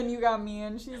 and then you got me,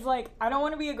 and she's like, I don't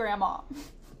want to be a grandma.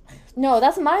 No,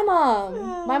 that's my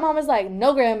mom. My mom is like,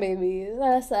 no grandbabies.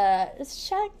 That's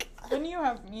check. Then you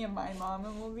have me and my mom,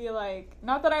 and we'll be like,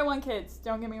 not that I want kids,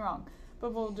 don't get me wrong,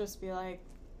 but we'll just be like,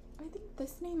 I think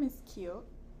this name is cute.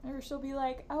 Or she'll be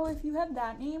like, oh, if you had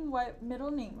that name, what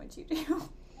middle name would you do?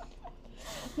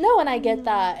 No, and I get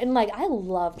that. And, like, I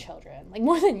love children. Like,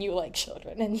 more than you like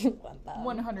children, and you want them.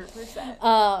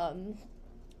 100%.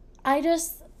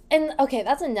 And, okay,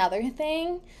 that's another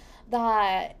thing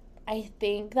that I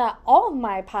think that all of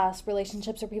my past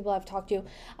relationships or people I've talked to,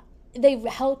 they've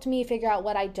helped me figure out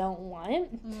what I don't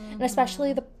want. And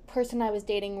especially the person I was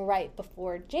dating right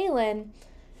before Jalen,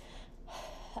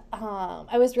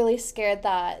 I was really scared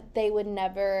that they would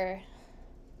never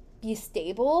be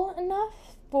stable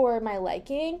enough for my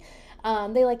liking.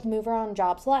 They like to move around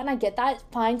jobs a lot, and I get that.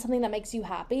 Find something that makes you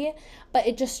happy, but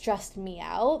it just stressed me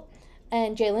out.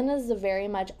 And Jalen is very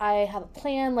much, I have a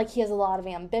plan, like, he has a lot of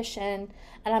ambition,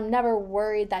 and I'm never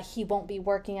worried that he won't be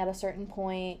working at a certain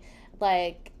point,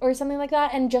 like, or something like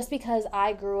that. And just because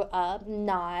I grew up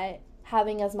not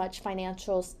having as much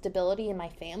financial stability in my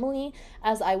family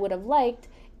as I would have liked,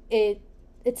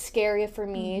 it's scary for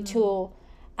me to,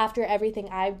 after everything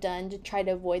I've done to try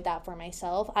to avoid that for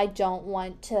myself. I don't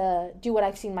want to do what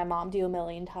I've seen my mom do a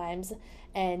million times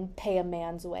and pay a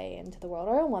man's way into the world,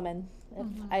 or a woman. If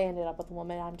I ended up with a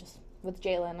woman, I'm just with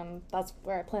Jalen, and that's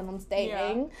where I plan on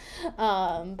staying.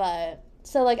 Yeah. But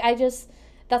so, like,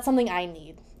 that's something I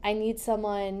need. I need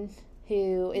someone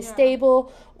who is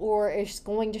stable, or is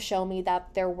going to show me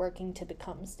that they're working to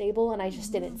become stable, and I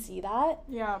just didn't see that.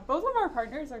 Yeah, both of our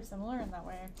partners are similar in that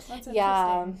way. That's interesting.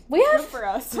 Yeah, we have. Good for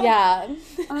us. Yeah.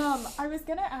 I was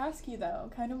gonna ask you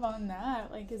though, kind of on that,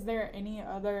 like, is there any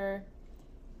other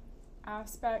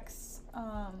aspects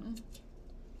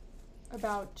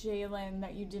about Jalen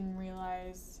that you didn't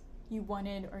realize you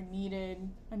wanted or needed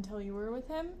until you were with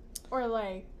him, or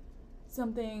like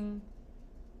something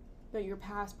that your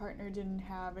past partner didn't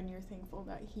have and you're thankful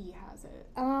that he has it?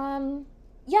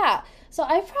 Yeah, so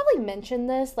I've probably mentioned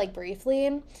this, like,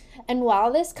 briefly, and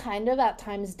while this kind of at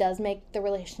times does make the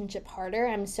relationship harder,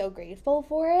 I'm so grateful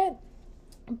for it,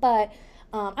 but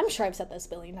I'm sure I've said this a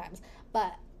billion times,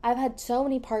 but I've had so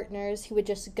many partners who would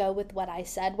just go with what I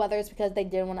said, whether it's because they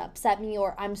didn't want to upset me,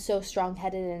 or I'm so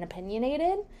strong-headed and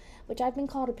opinionated, which I've been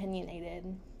called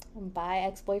opinionated by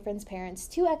ex-boyfriend's parents,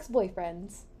 2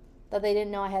 ex-boyfriends that they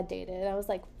didn't know I had dated. And I was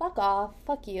like, fuck off,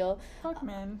 fuck you. Fuck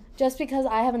men. Just because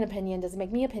I have an opinion doesn't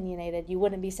make me opinionated. You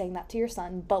wouldn't be saying that to your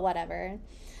son, but whatever.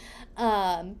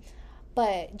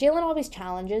 But Jalen always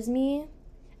challenges me.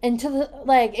 And to the,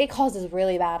 like, it causes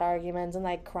really bad arguments and,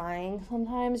 like, crying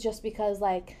sometimes just because,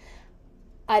 like,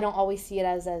 I don't always see it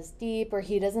as deep, or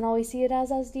he doesn't always see it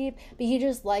as deep. But he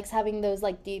just likes having those,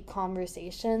 like, deep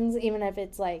conversations, even if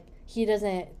it's, like, he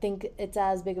doesn't think it's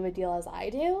as big of a deal as I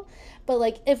do. But,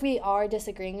 like, if we are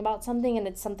disagreeing about something and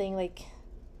it's something, like,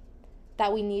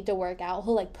 that we need to work out,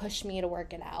 he'll, like, push me to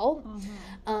work it out.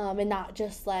 And not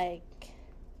just, like,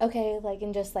 okay, like,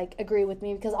 and just, like, agree with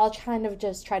me, because I'll kind of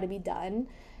just try to be done.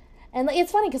 And, like,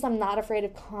 it's funny because I'm not afraid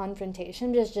of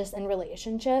confrontation, just in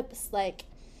relationships, like,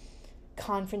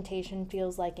 confrontation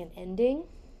feels like an ending.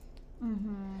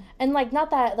 And, like, not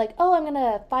that, like, oh, I'm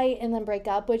gonna fight and then break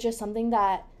up, which is something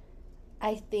that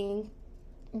I think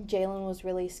Jalen was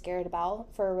really scared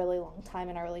about for a really long time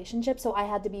in our relationship. So I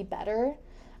had to be better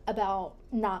about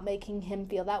not making him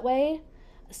feel that way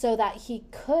so that he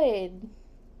could,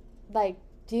 like,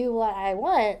 do what I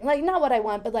want. Like, not what I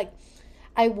want, but, like,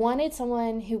 I wanted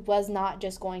someone who was not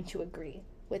just going to agree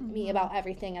with me about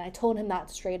everything. And I told him that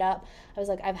straight up. I was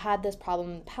like, I've had this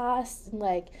problem in the past. And,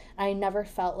 like, I never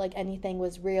felt like anything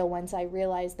was real once I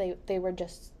realized they were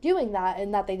just doing that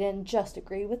and that they didn't just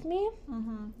agree with me.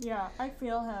 Yeah, I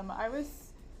feel him. I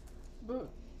was...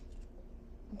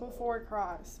 Before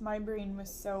Cross, my brain was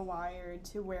so wired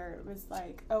to where it was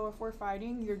like, oh, if we're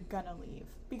fighting, you're gonna leave.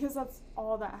 Because that's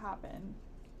all that happened.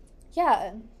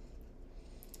 Yeah.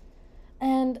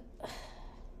 And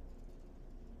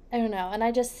I don't know. And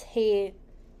I just hate,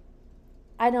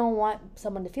 I don't want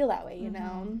someone to feel that way, you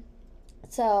know?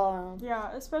 So.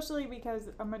 Yeah, especially because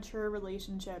a mature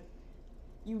relationship,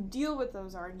 you deal with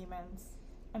those arguments.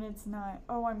 And it's not,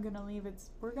 oh, I'm going to leave. It's,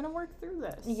 we're going to work through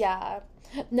this. Yeah.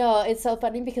 No, it's so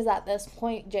funny because at this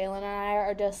point, Jalen and I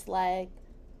are just like,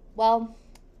 well,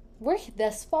 we're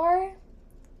this far.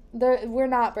 We're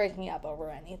not breaking up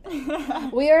over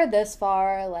anything. We are this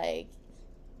far. Like,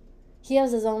 he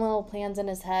has his own little plans in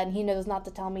his head, and he knows not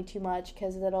to tell me too much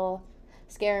because it'll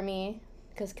scare me,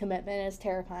 because commitment is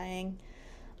terrifying.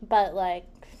 But, like,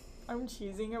 I'm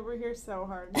cheesing over here so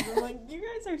hard. I'm like, you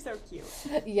guys are so cute.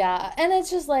 Yeah, and it's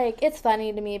just, like, it's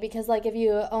funny to me because, like, if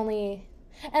you only...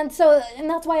 And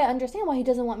that's why I understand why he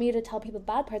doesn't want me to tell people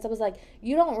bad parts. I was like,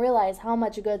 you don't realize how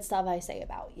much good stuff I say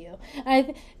about you.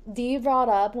 And Dee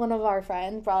one of our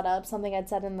friends brought up something I'd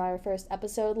said in our first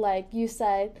episode. Like, you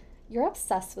said, you're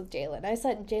obsessed with Jalen. I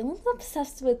said, Jalen's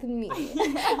obsessed with me.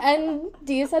 And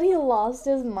Dee said he lost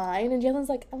his mind. And Jalen's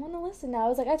like, I want to listen now. I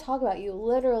was like, I talk about you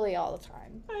literally all the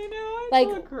time. I know.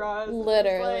 Like, across.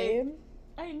 Literally.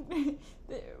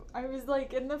 I was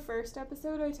like, in the first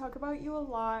episode, I talk about you a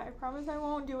lot. I promise I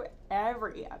won't do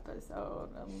every episode.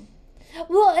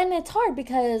 Well, and it's hard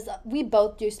because we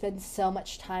both do spend so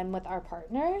much time with our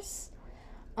partners.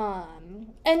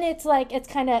 And it's like, it's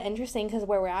kind of interesting because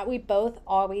where we're at, we both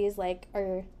always, like,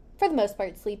 are, for the most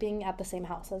part, sleeping at the same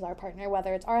house as our partner,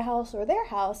 whether it's our house or their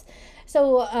house.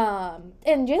 So,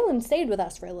 and Jalen stayed with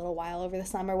us for a little while over the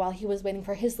summer while he was waiting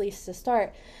for his lease to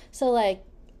start. So, like,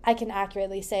 I can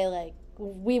accurately say, like,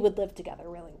 we would live together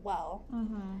really well.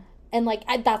 And, like,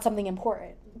 that's something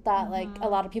important that, like, a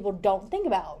lot of people don't think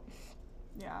about.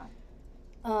 Yeah.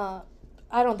 I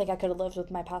don't think I could have lived with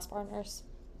my past partners.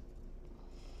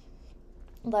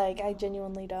 Like, I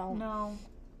genuinely don't. No.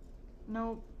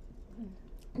 Nope.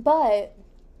 But,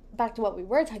 back to what we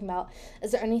were talking about,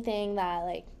 is there anything that,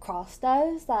 like, Cross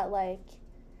does that, like,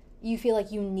 you feel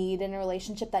like you need in a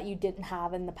relationship that you didn't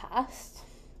have in the past?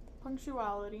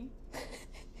 Punctuality.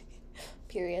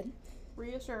 Period.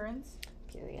 Reassurance.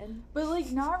 Period. But,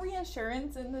 like, not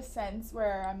reassurance in the sense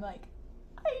where I'm like,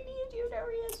 I need you to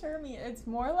reassure me. It's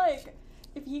more like,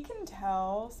 if he can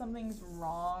tell something's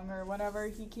wrong or whatever,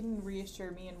 he can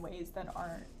reassure me in ways that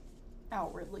aren't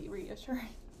outwardly reassuring.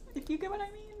 If you get what I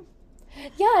mean?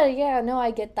 Yeah, no,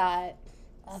 I get that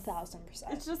 1,000%.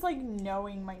 It's just, like,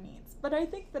 knowing my needs. But I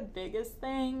think the biggest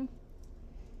thing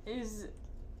is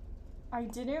I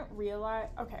didn't realize...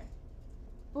 Okay.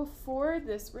 Before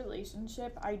this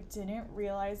relationship, I didn't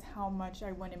realize how much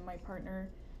I wanted my partner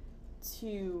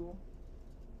to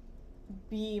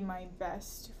be my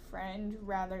best friend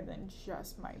rather than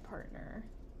just my partner.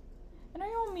 And I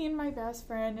don't mean my best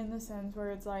friend in the sense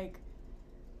where it's like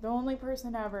the only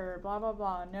person ever, blah blah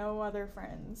blah, no other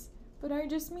friends. But I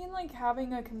just mean like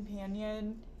having a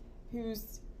companion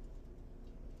who's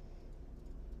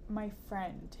my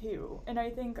friend too. And I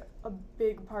think a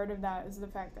big part of that is the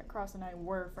fact that Cross and I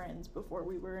were friends before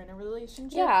we were in a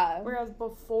relationship. Yeah. Whereas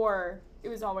before, it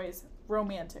was always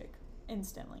romantic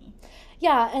instantly.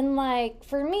 Yeah, and like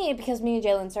for me, because me and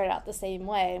Jalen started out the same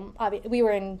way, we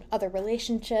were in other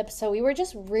relationships, so we were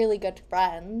just really good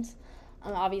friends.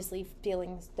 Obviously,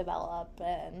 feelings develop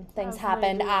and things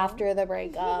happened after the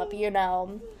breakup, you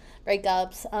know,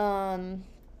 breakups.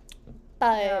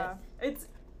 But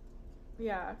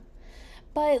yeah.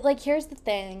 But like, here's the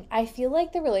thing: I feel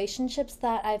like the relationships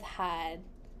that I've had,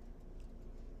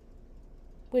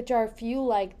 which are few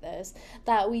like this,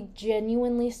 that we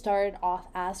genuinely started off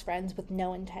as friends with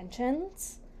no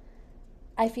intentions.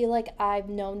 I feel like I've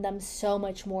known them so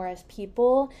much more as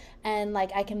people, and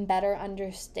like I can better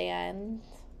understand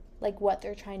like what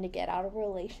they're trying to get out of a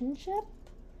relationship.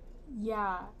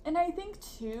 Yeah. And I think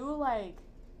too, like,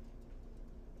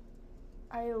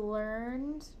 I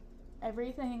learned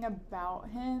everything about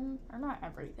him, or not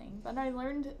everything, but I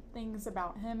learned things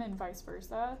about him and vice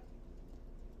versa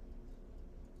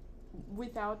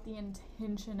without the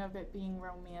intention of it being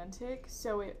romantic.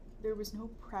 So there was no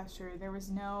pressure, there was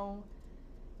no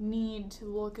need to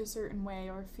look a certain way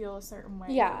or feel a certain way.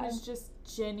 Yeah. It was just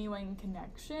genuine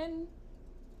connection.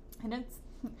 And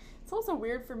it's also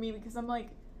weird for me because I'm like,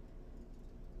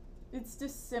 it's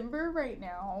December right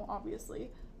now,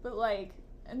 obviously, but like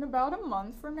in about a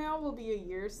month from now will be a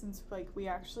year since like we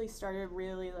actually started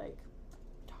really like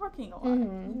talking a lot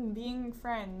and being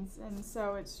friends. And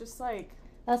so it's just like,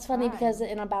 that's funny because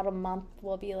in about a month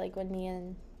will be like when me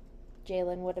and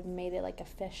Jalen would have made it like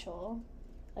official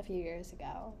a few years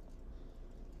ago.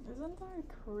 Isn't that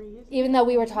crazy? Even though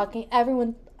we were talking,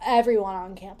 everyone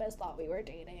on campus thought we were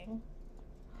dating.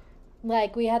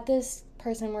 Like, we had this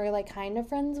person we're like kind of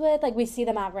friends with. Like, we see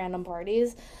them at random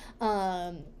parties.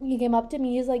 He came up to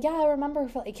me. He's like, yeah, I remember.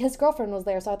 Like, his girlfriend was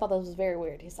there, so I thought this was very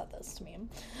weird. He said this to me.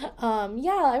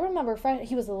 Yeah, I remember.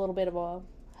 He was a little bit of a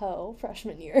hoe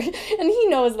freshman year, and he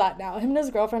knows that now. Him and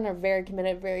his girlfriend are very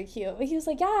committed, very cute. But he was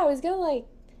like, yeah, I was gonna like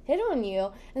hit on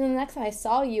you, and then the next time I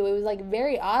saw you, it was like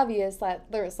very obvious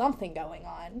that there was something going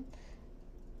on.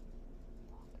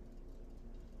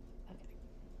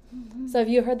 Okay. So if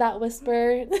you heard that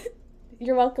whisper,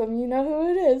 you're welcome. You know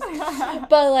who it is.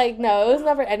 But like, no, it was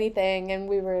never anything, and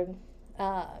we were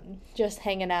just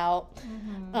hanging out.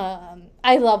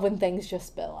 I love when things just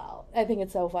spill out. I think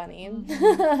it's so funny.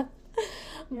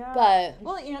 Yeah. But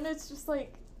well, and it's just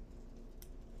like,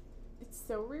 it's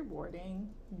so rewarding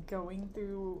going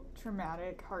through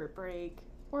traumatic heartbreak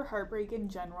or heartbreak in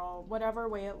general, whatever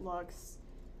way it looks,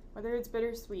 whether it's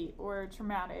bittersweet or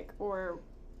traumatic or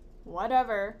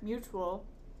whatever, mutual,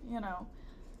 you know,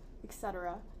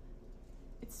 etc.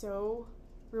 It's so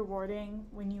rewarding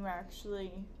when you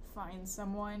actually find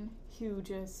someone who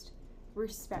just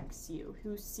respects you,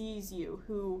 who sees you,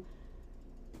 who,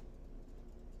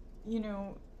 you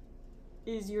know,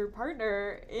 is your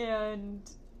partner, and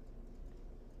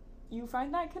you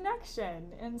find that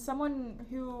connection, and someone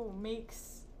who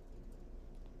makes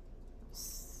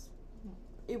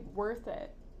it worth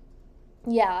it.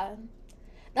 Yeah.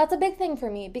 That's a big thing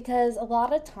for me, because a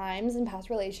lot of times in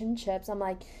past relationships, I'm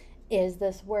like, is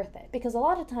this worth it? Because a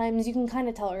lot of times you can kind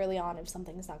of tell early on if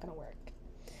something's not going to work.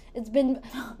 It's been,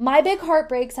 my big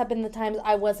heartbreaks have been the times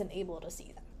I wasn't able to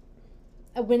see them.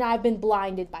 When I've been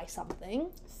blinded by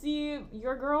something. See,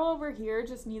 your girl over here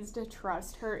just needs to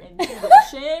trust her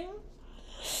intuition.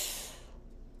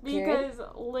 Because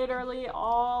literally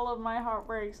all of my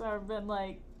heartbreaks have been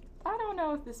like, I don't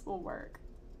know if this will work.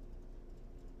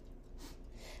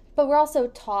 But we're also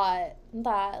taught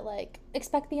that, like,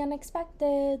 expect the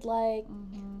unexpected. Like,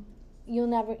 you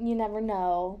never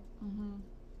know.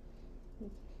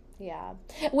 Yeah.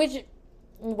 Which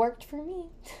worked for me.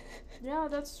 Yeah,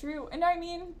 that's true. And I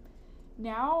mean,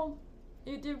 now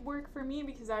it did work for me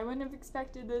because I wouldn't have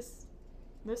expected this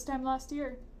time last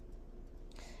year.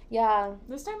 Yeah.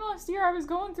 This time last year I was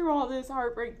going through all this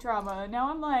heartbreak trauma.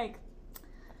 Now I'm like,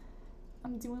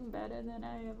 I'm doing better than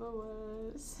I ever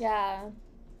was. Yeah.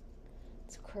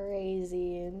 It's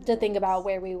crazy to think about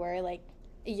where we were like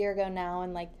a year ago now,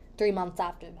 and like 3 months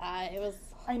after that. It was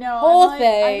I know. whole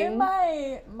thing. I'm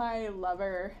in my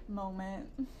lover moment.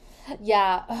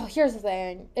 Yeah. Oh, here's the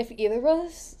thing. If either of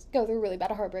us go through really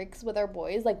bad heartbreaks with our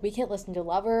boys, like, we can't listen to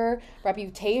Lover,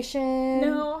 Reputation.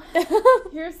 No.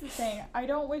 Here's the thing. I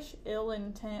don't wish ill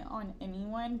intent on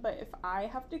anyone, but if I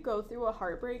have to go through a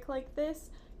heartbreak like this,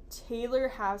 Taylor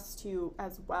has to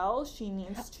as well. She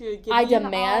needs to give me an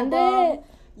demand album. it.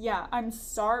 Yeah, I'm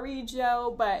sorry,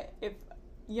 Joe, but if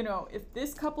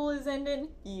this couple is ending,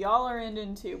 y'all are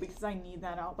ending too, because I need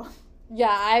that album.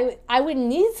 Yeah, I would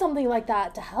need something like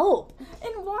that to help.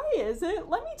 And why is it?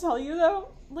 Let me tell you though,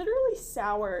 literally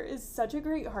Sour is such a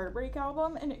great Heartbreak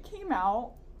album, and it came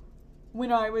out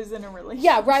when I was in a relationship.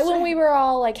 Yeah, right when we were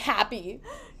all like happy.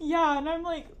 Yeah, and I'm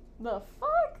like, the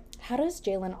fuck? How does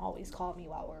Jalen always call me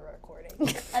while we're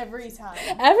recording? Every time.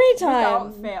 Every time.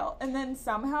 Without fail. And then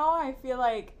somehow I feel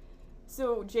like,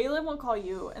 so Jalen will call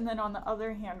you, and then on the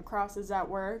other hand, Cross is at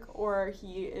work or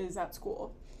he is at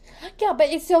school. Yeah, but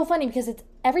it's so funny because it's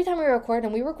every time we record,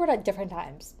 and we record at different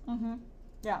times. Mm-hmm.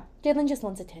 Yeah. Jalen just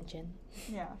wants attention.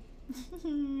 Yeah.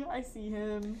 I see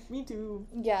him. Me too.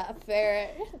 Yeah,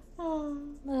 fair.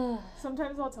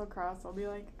 Sometimes I'll tell Cross, I'll be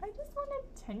like, I just want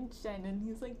attention. And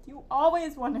he's like, you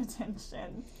always want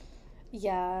attention.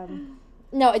 Yeah.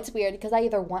 No, it's weird because I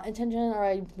either want attention or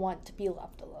I want to be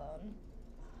left alone.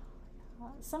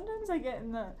 Sometimes I get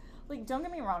in the, like, don't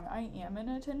get me wrong, I am an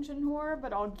attention whore,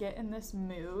 but I'll get in this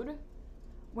mood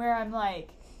where I'm like,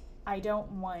 I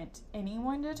don't want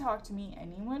anyone to talk to me,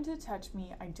 anyone to touch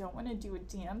me. I don't want to do a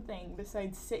damn thing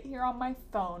besides sit here on my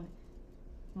phone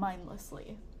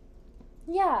mindlessly.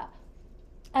 Yeah.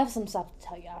 I have some stuff to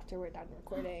tell you after we're done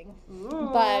recording. Ooh,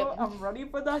 but I'm ready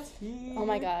for that tea. Oh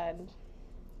my god.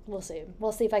 We'll see.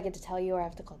 We'll see if I get to tell you or I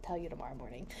have to tell you tomorrow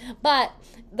morning. But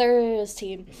there's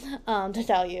tea to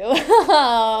tell you.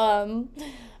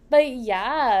 But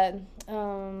yeah. I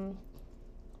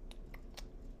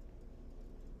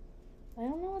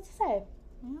don't know what to say.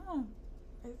 Yeah.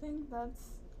 I think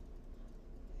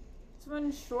it's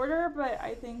been shorter, but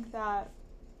I think that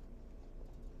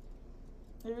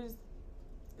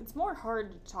it's more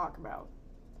hard to talk about.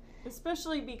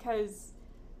 Especially because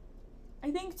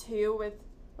I think too with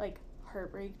like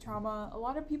heartbreak trauma, a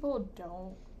lot of people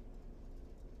don't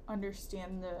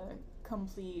understand the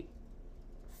complete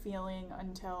feeling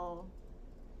until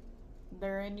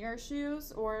they're in your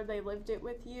shoes or they lived it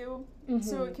with you. Mm-hmm.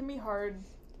 So it can be hard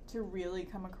to really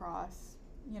come across,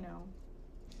 you know.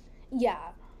 Yeah.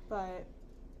 But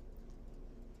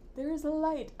there is a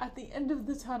light at the end of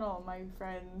the tunnel, my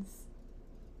friends.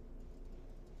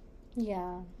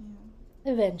 Yeah.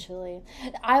 Eventually.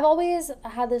 I've always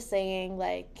had this saying,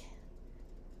 like,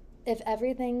 if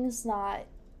everything's not,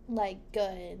 like,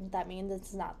 good, that means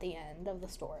it's not the end of the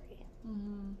story.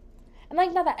 Mm-hmm. And,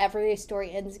 like, not that every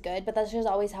story ends good, but that's just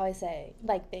always how I say,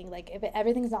 like, like, if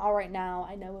everything's not all right now,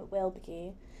 I know it will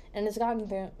be. And it's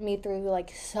gotten me through,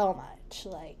 like, so much,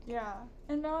 like. Yeah.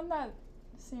 And on that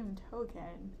same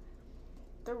token,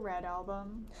 the Red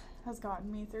album has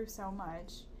gotten me through so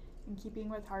much. In keeping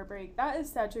with Heartbreak, that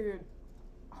is such a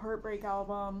Heartbreak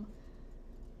album.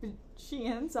 But she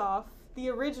ends off the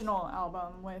original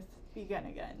album with Begin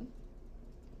Again.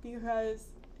 Because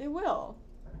it will.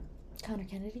 Connor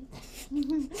Kennedy.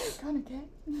 Connor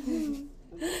Kennedy.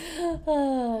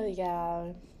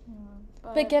 Yeah.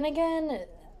 Begin Again,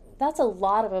 that's a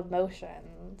lot of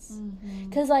emotions.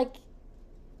 Because, like,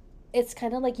 it's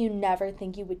kind of like you never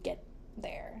think you would get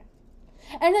there.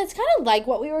 And it's kind of like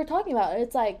what we were talking about.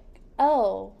 It's like,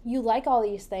 oh, you like all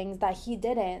these things that he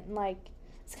didn't. Like,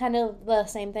 it's kind of the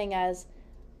same thing as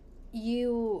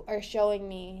you are showing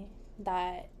me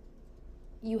that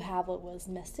you have what was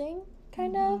missing,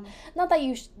 kind of. Not that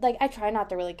you, like, I try not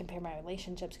to really compare my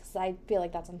relationships because I feel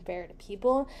like that's unfair to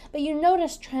people. But you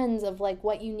notice trends of, like,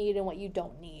 what you need and what you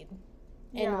don't need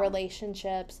in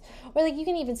relationships. Or, like, you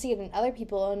can even see it in other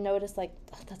people and notice, like,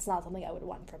 that's not something I would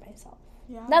want for myself.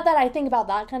 Yeah. Not that I think about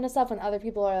that kind of stuff when other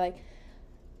people are, like,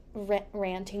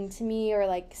 ranting to me or,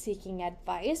 like, seeking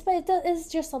advice, but it's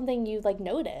just something you, like,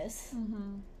 notice.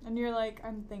 And you're like,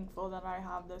 I'm thankful that I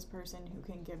have this person who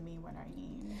can give me what I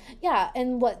need. Yeah,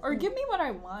 and what... Or give me what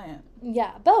I want.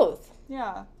 Yeah, both.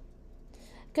 Yeah.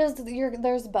 Because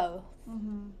there's both.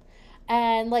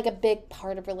 And, like, a big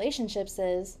part of relationships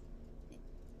is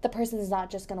the person's not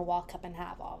just going to walk up and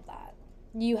have all of that.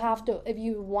 You have to, if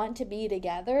you want to be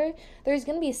together, there's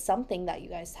going to be something that you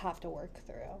guys have to work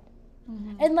through.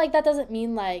 And, like, that doesn't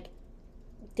mean, like,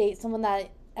 date someone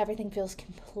that everything feels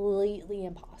completely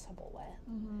impossible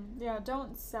with. Yeah,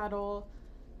 don't settle.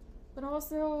 But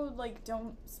also, like,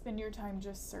 don't spend your time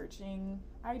just searching.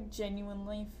 I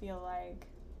genuinely feel like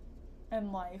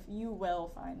in life you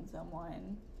will find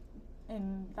someone.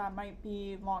 And that might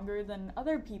be longer than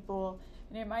other people.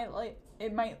 And it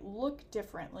might look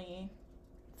differently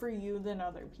for you than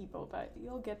other people, but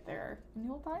you'll get there and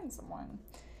you'll find someone.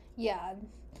 Yeah.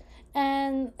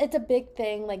 And it's a big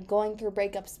thing, like, going through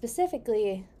breakups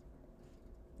specifically,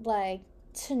 like,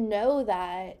 to know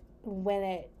that when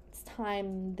it's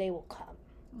time, they will come.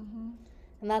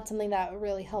 And that's something that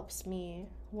really helps me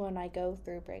when I go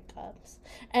through breakups.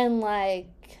 And,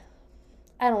 like,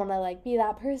 I don't want to, like, be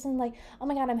that person, like, oh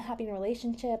my God, I'm happy in a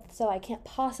relationship, so I can't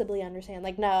possibly understand.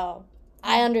 Like, no,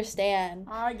 I understand.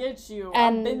 I get you.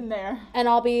 And, I've been there. And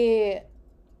I'll be,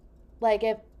 like,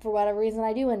 if for whatever reason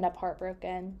I do end up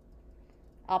heartbroken,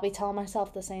 I'll be telling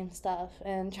myself the same stuff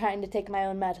and trying to take my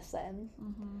own medicine.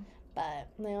 But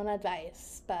my own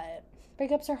advice. But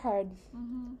breakups are hard.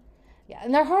 Yeah,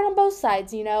 and they're hard on both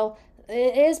sides, you know.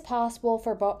 It is possible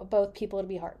for both people to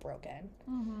be heartbroken.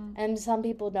 And some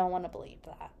people don't want to believe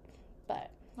that.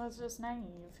 But that's just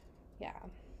naive. Yeah.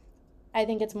 I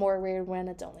think it's more weird when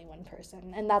it's only one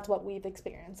person. And that's what we've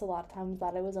experienced a lot of times,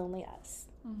 that it was only us.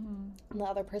 And the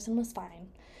other person was fine.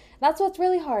 That's what's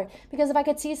really hard. Because if I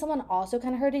could see someone also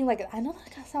kind of hurting, like, I know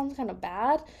that sounds kind of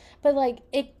bad, but, like,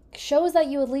 it shows that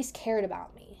you at least cared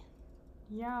about me.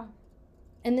 Yeah.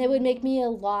 And it would make me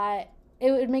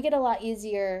it would make it a lot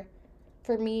easier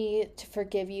for me to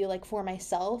forgive you, like, for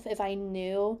myself, if I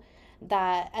knew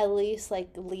that at least, like,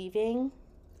 leaving,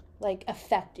 like,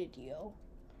 affected you.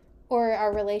 Or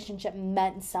our relationship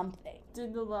meant something.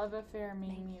 Did the love affair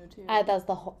mean you too? That's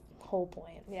the whole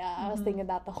point. Yeah, I was thinking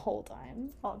that the whole time.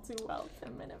 All too well,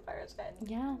 10-minute version.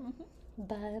 Yeah.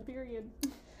 But period. I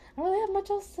don't really have much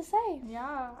else to say.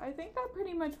 Yeah, I think that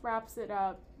pretty much wraps it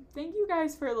up. Thank you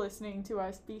guys for listening to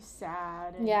us be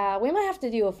sad. Yeah, we might have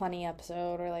to do a funny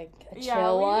episode or, like, a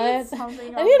chill one.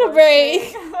 I need a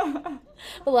break.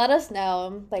 But let us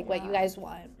know, like, what you guys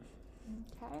want.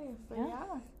 Okay, but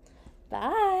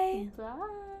Bye.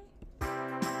 Bye.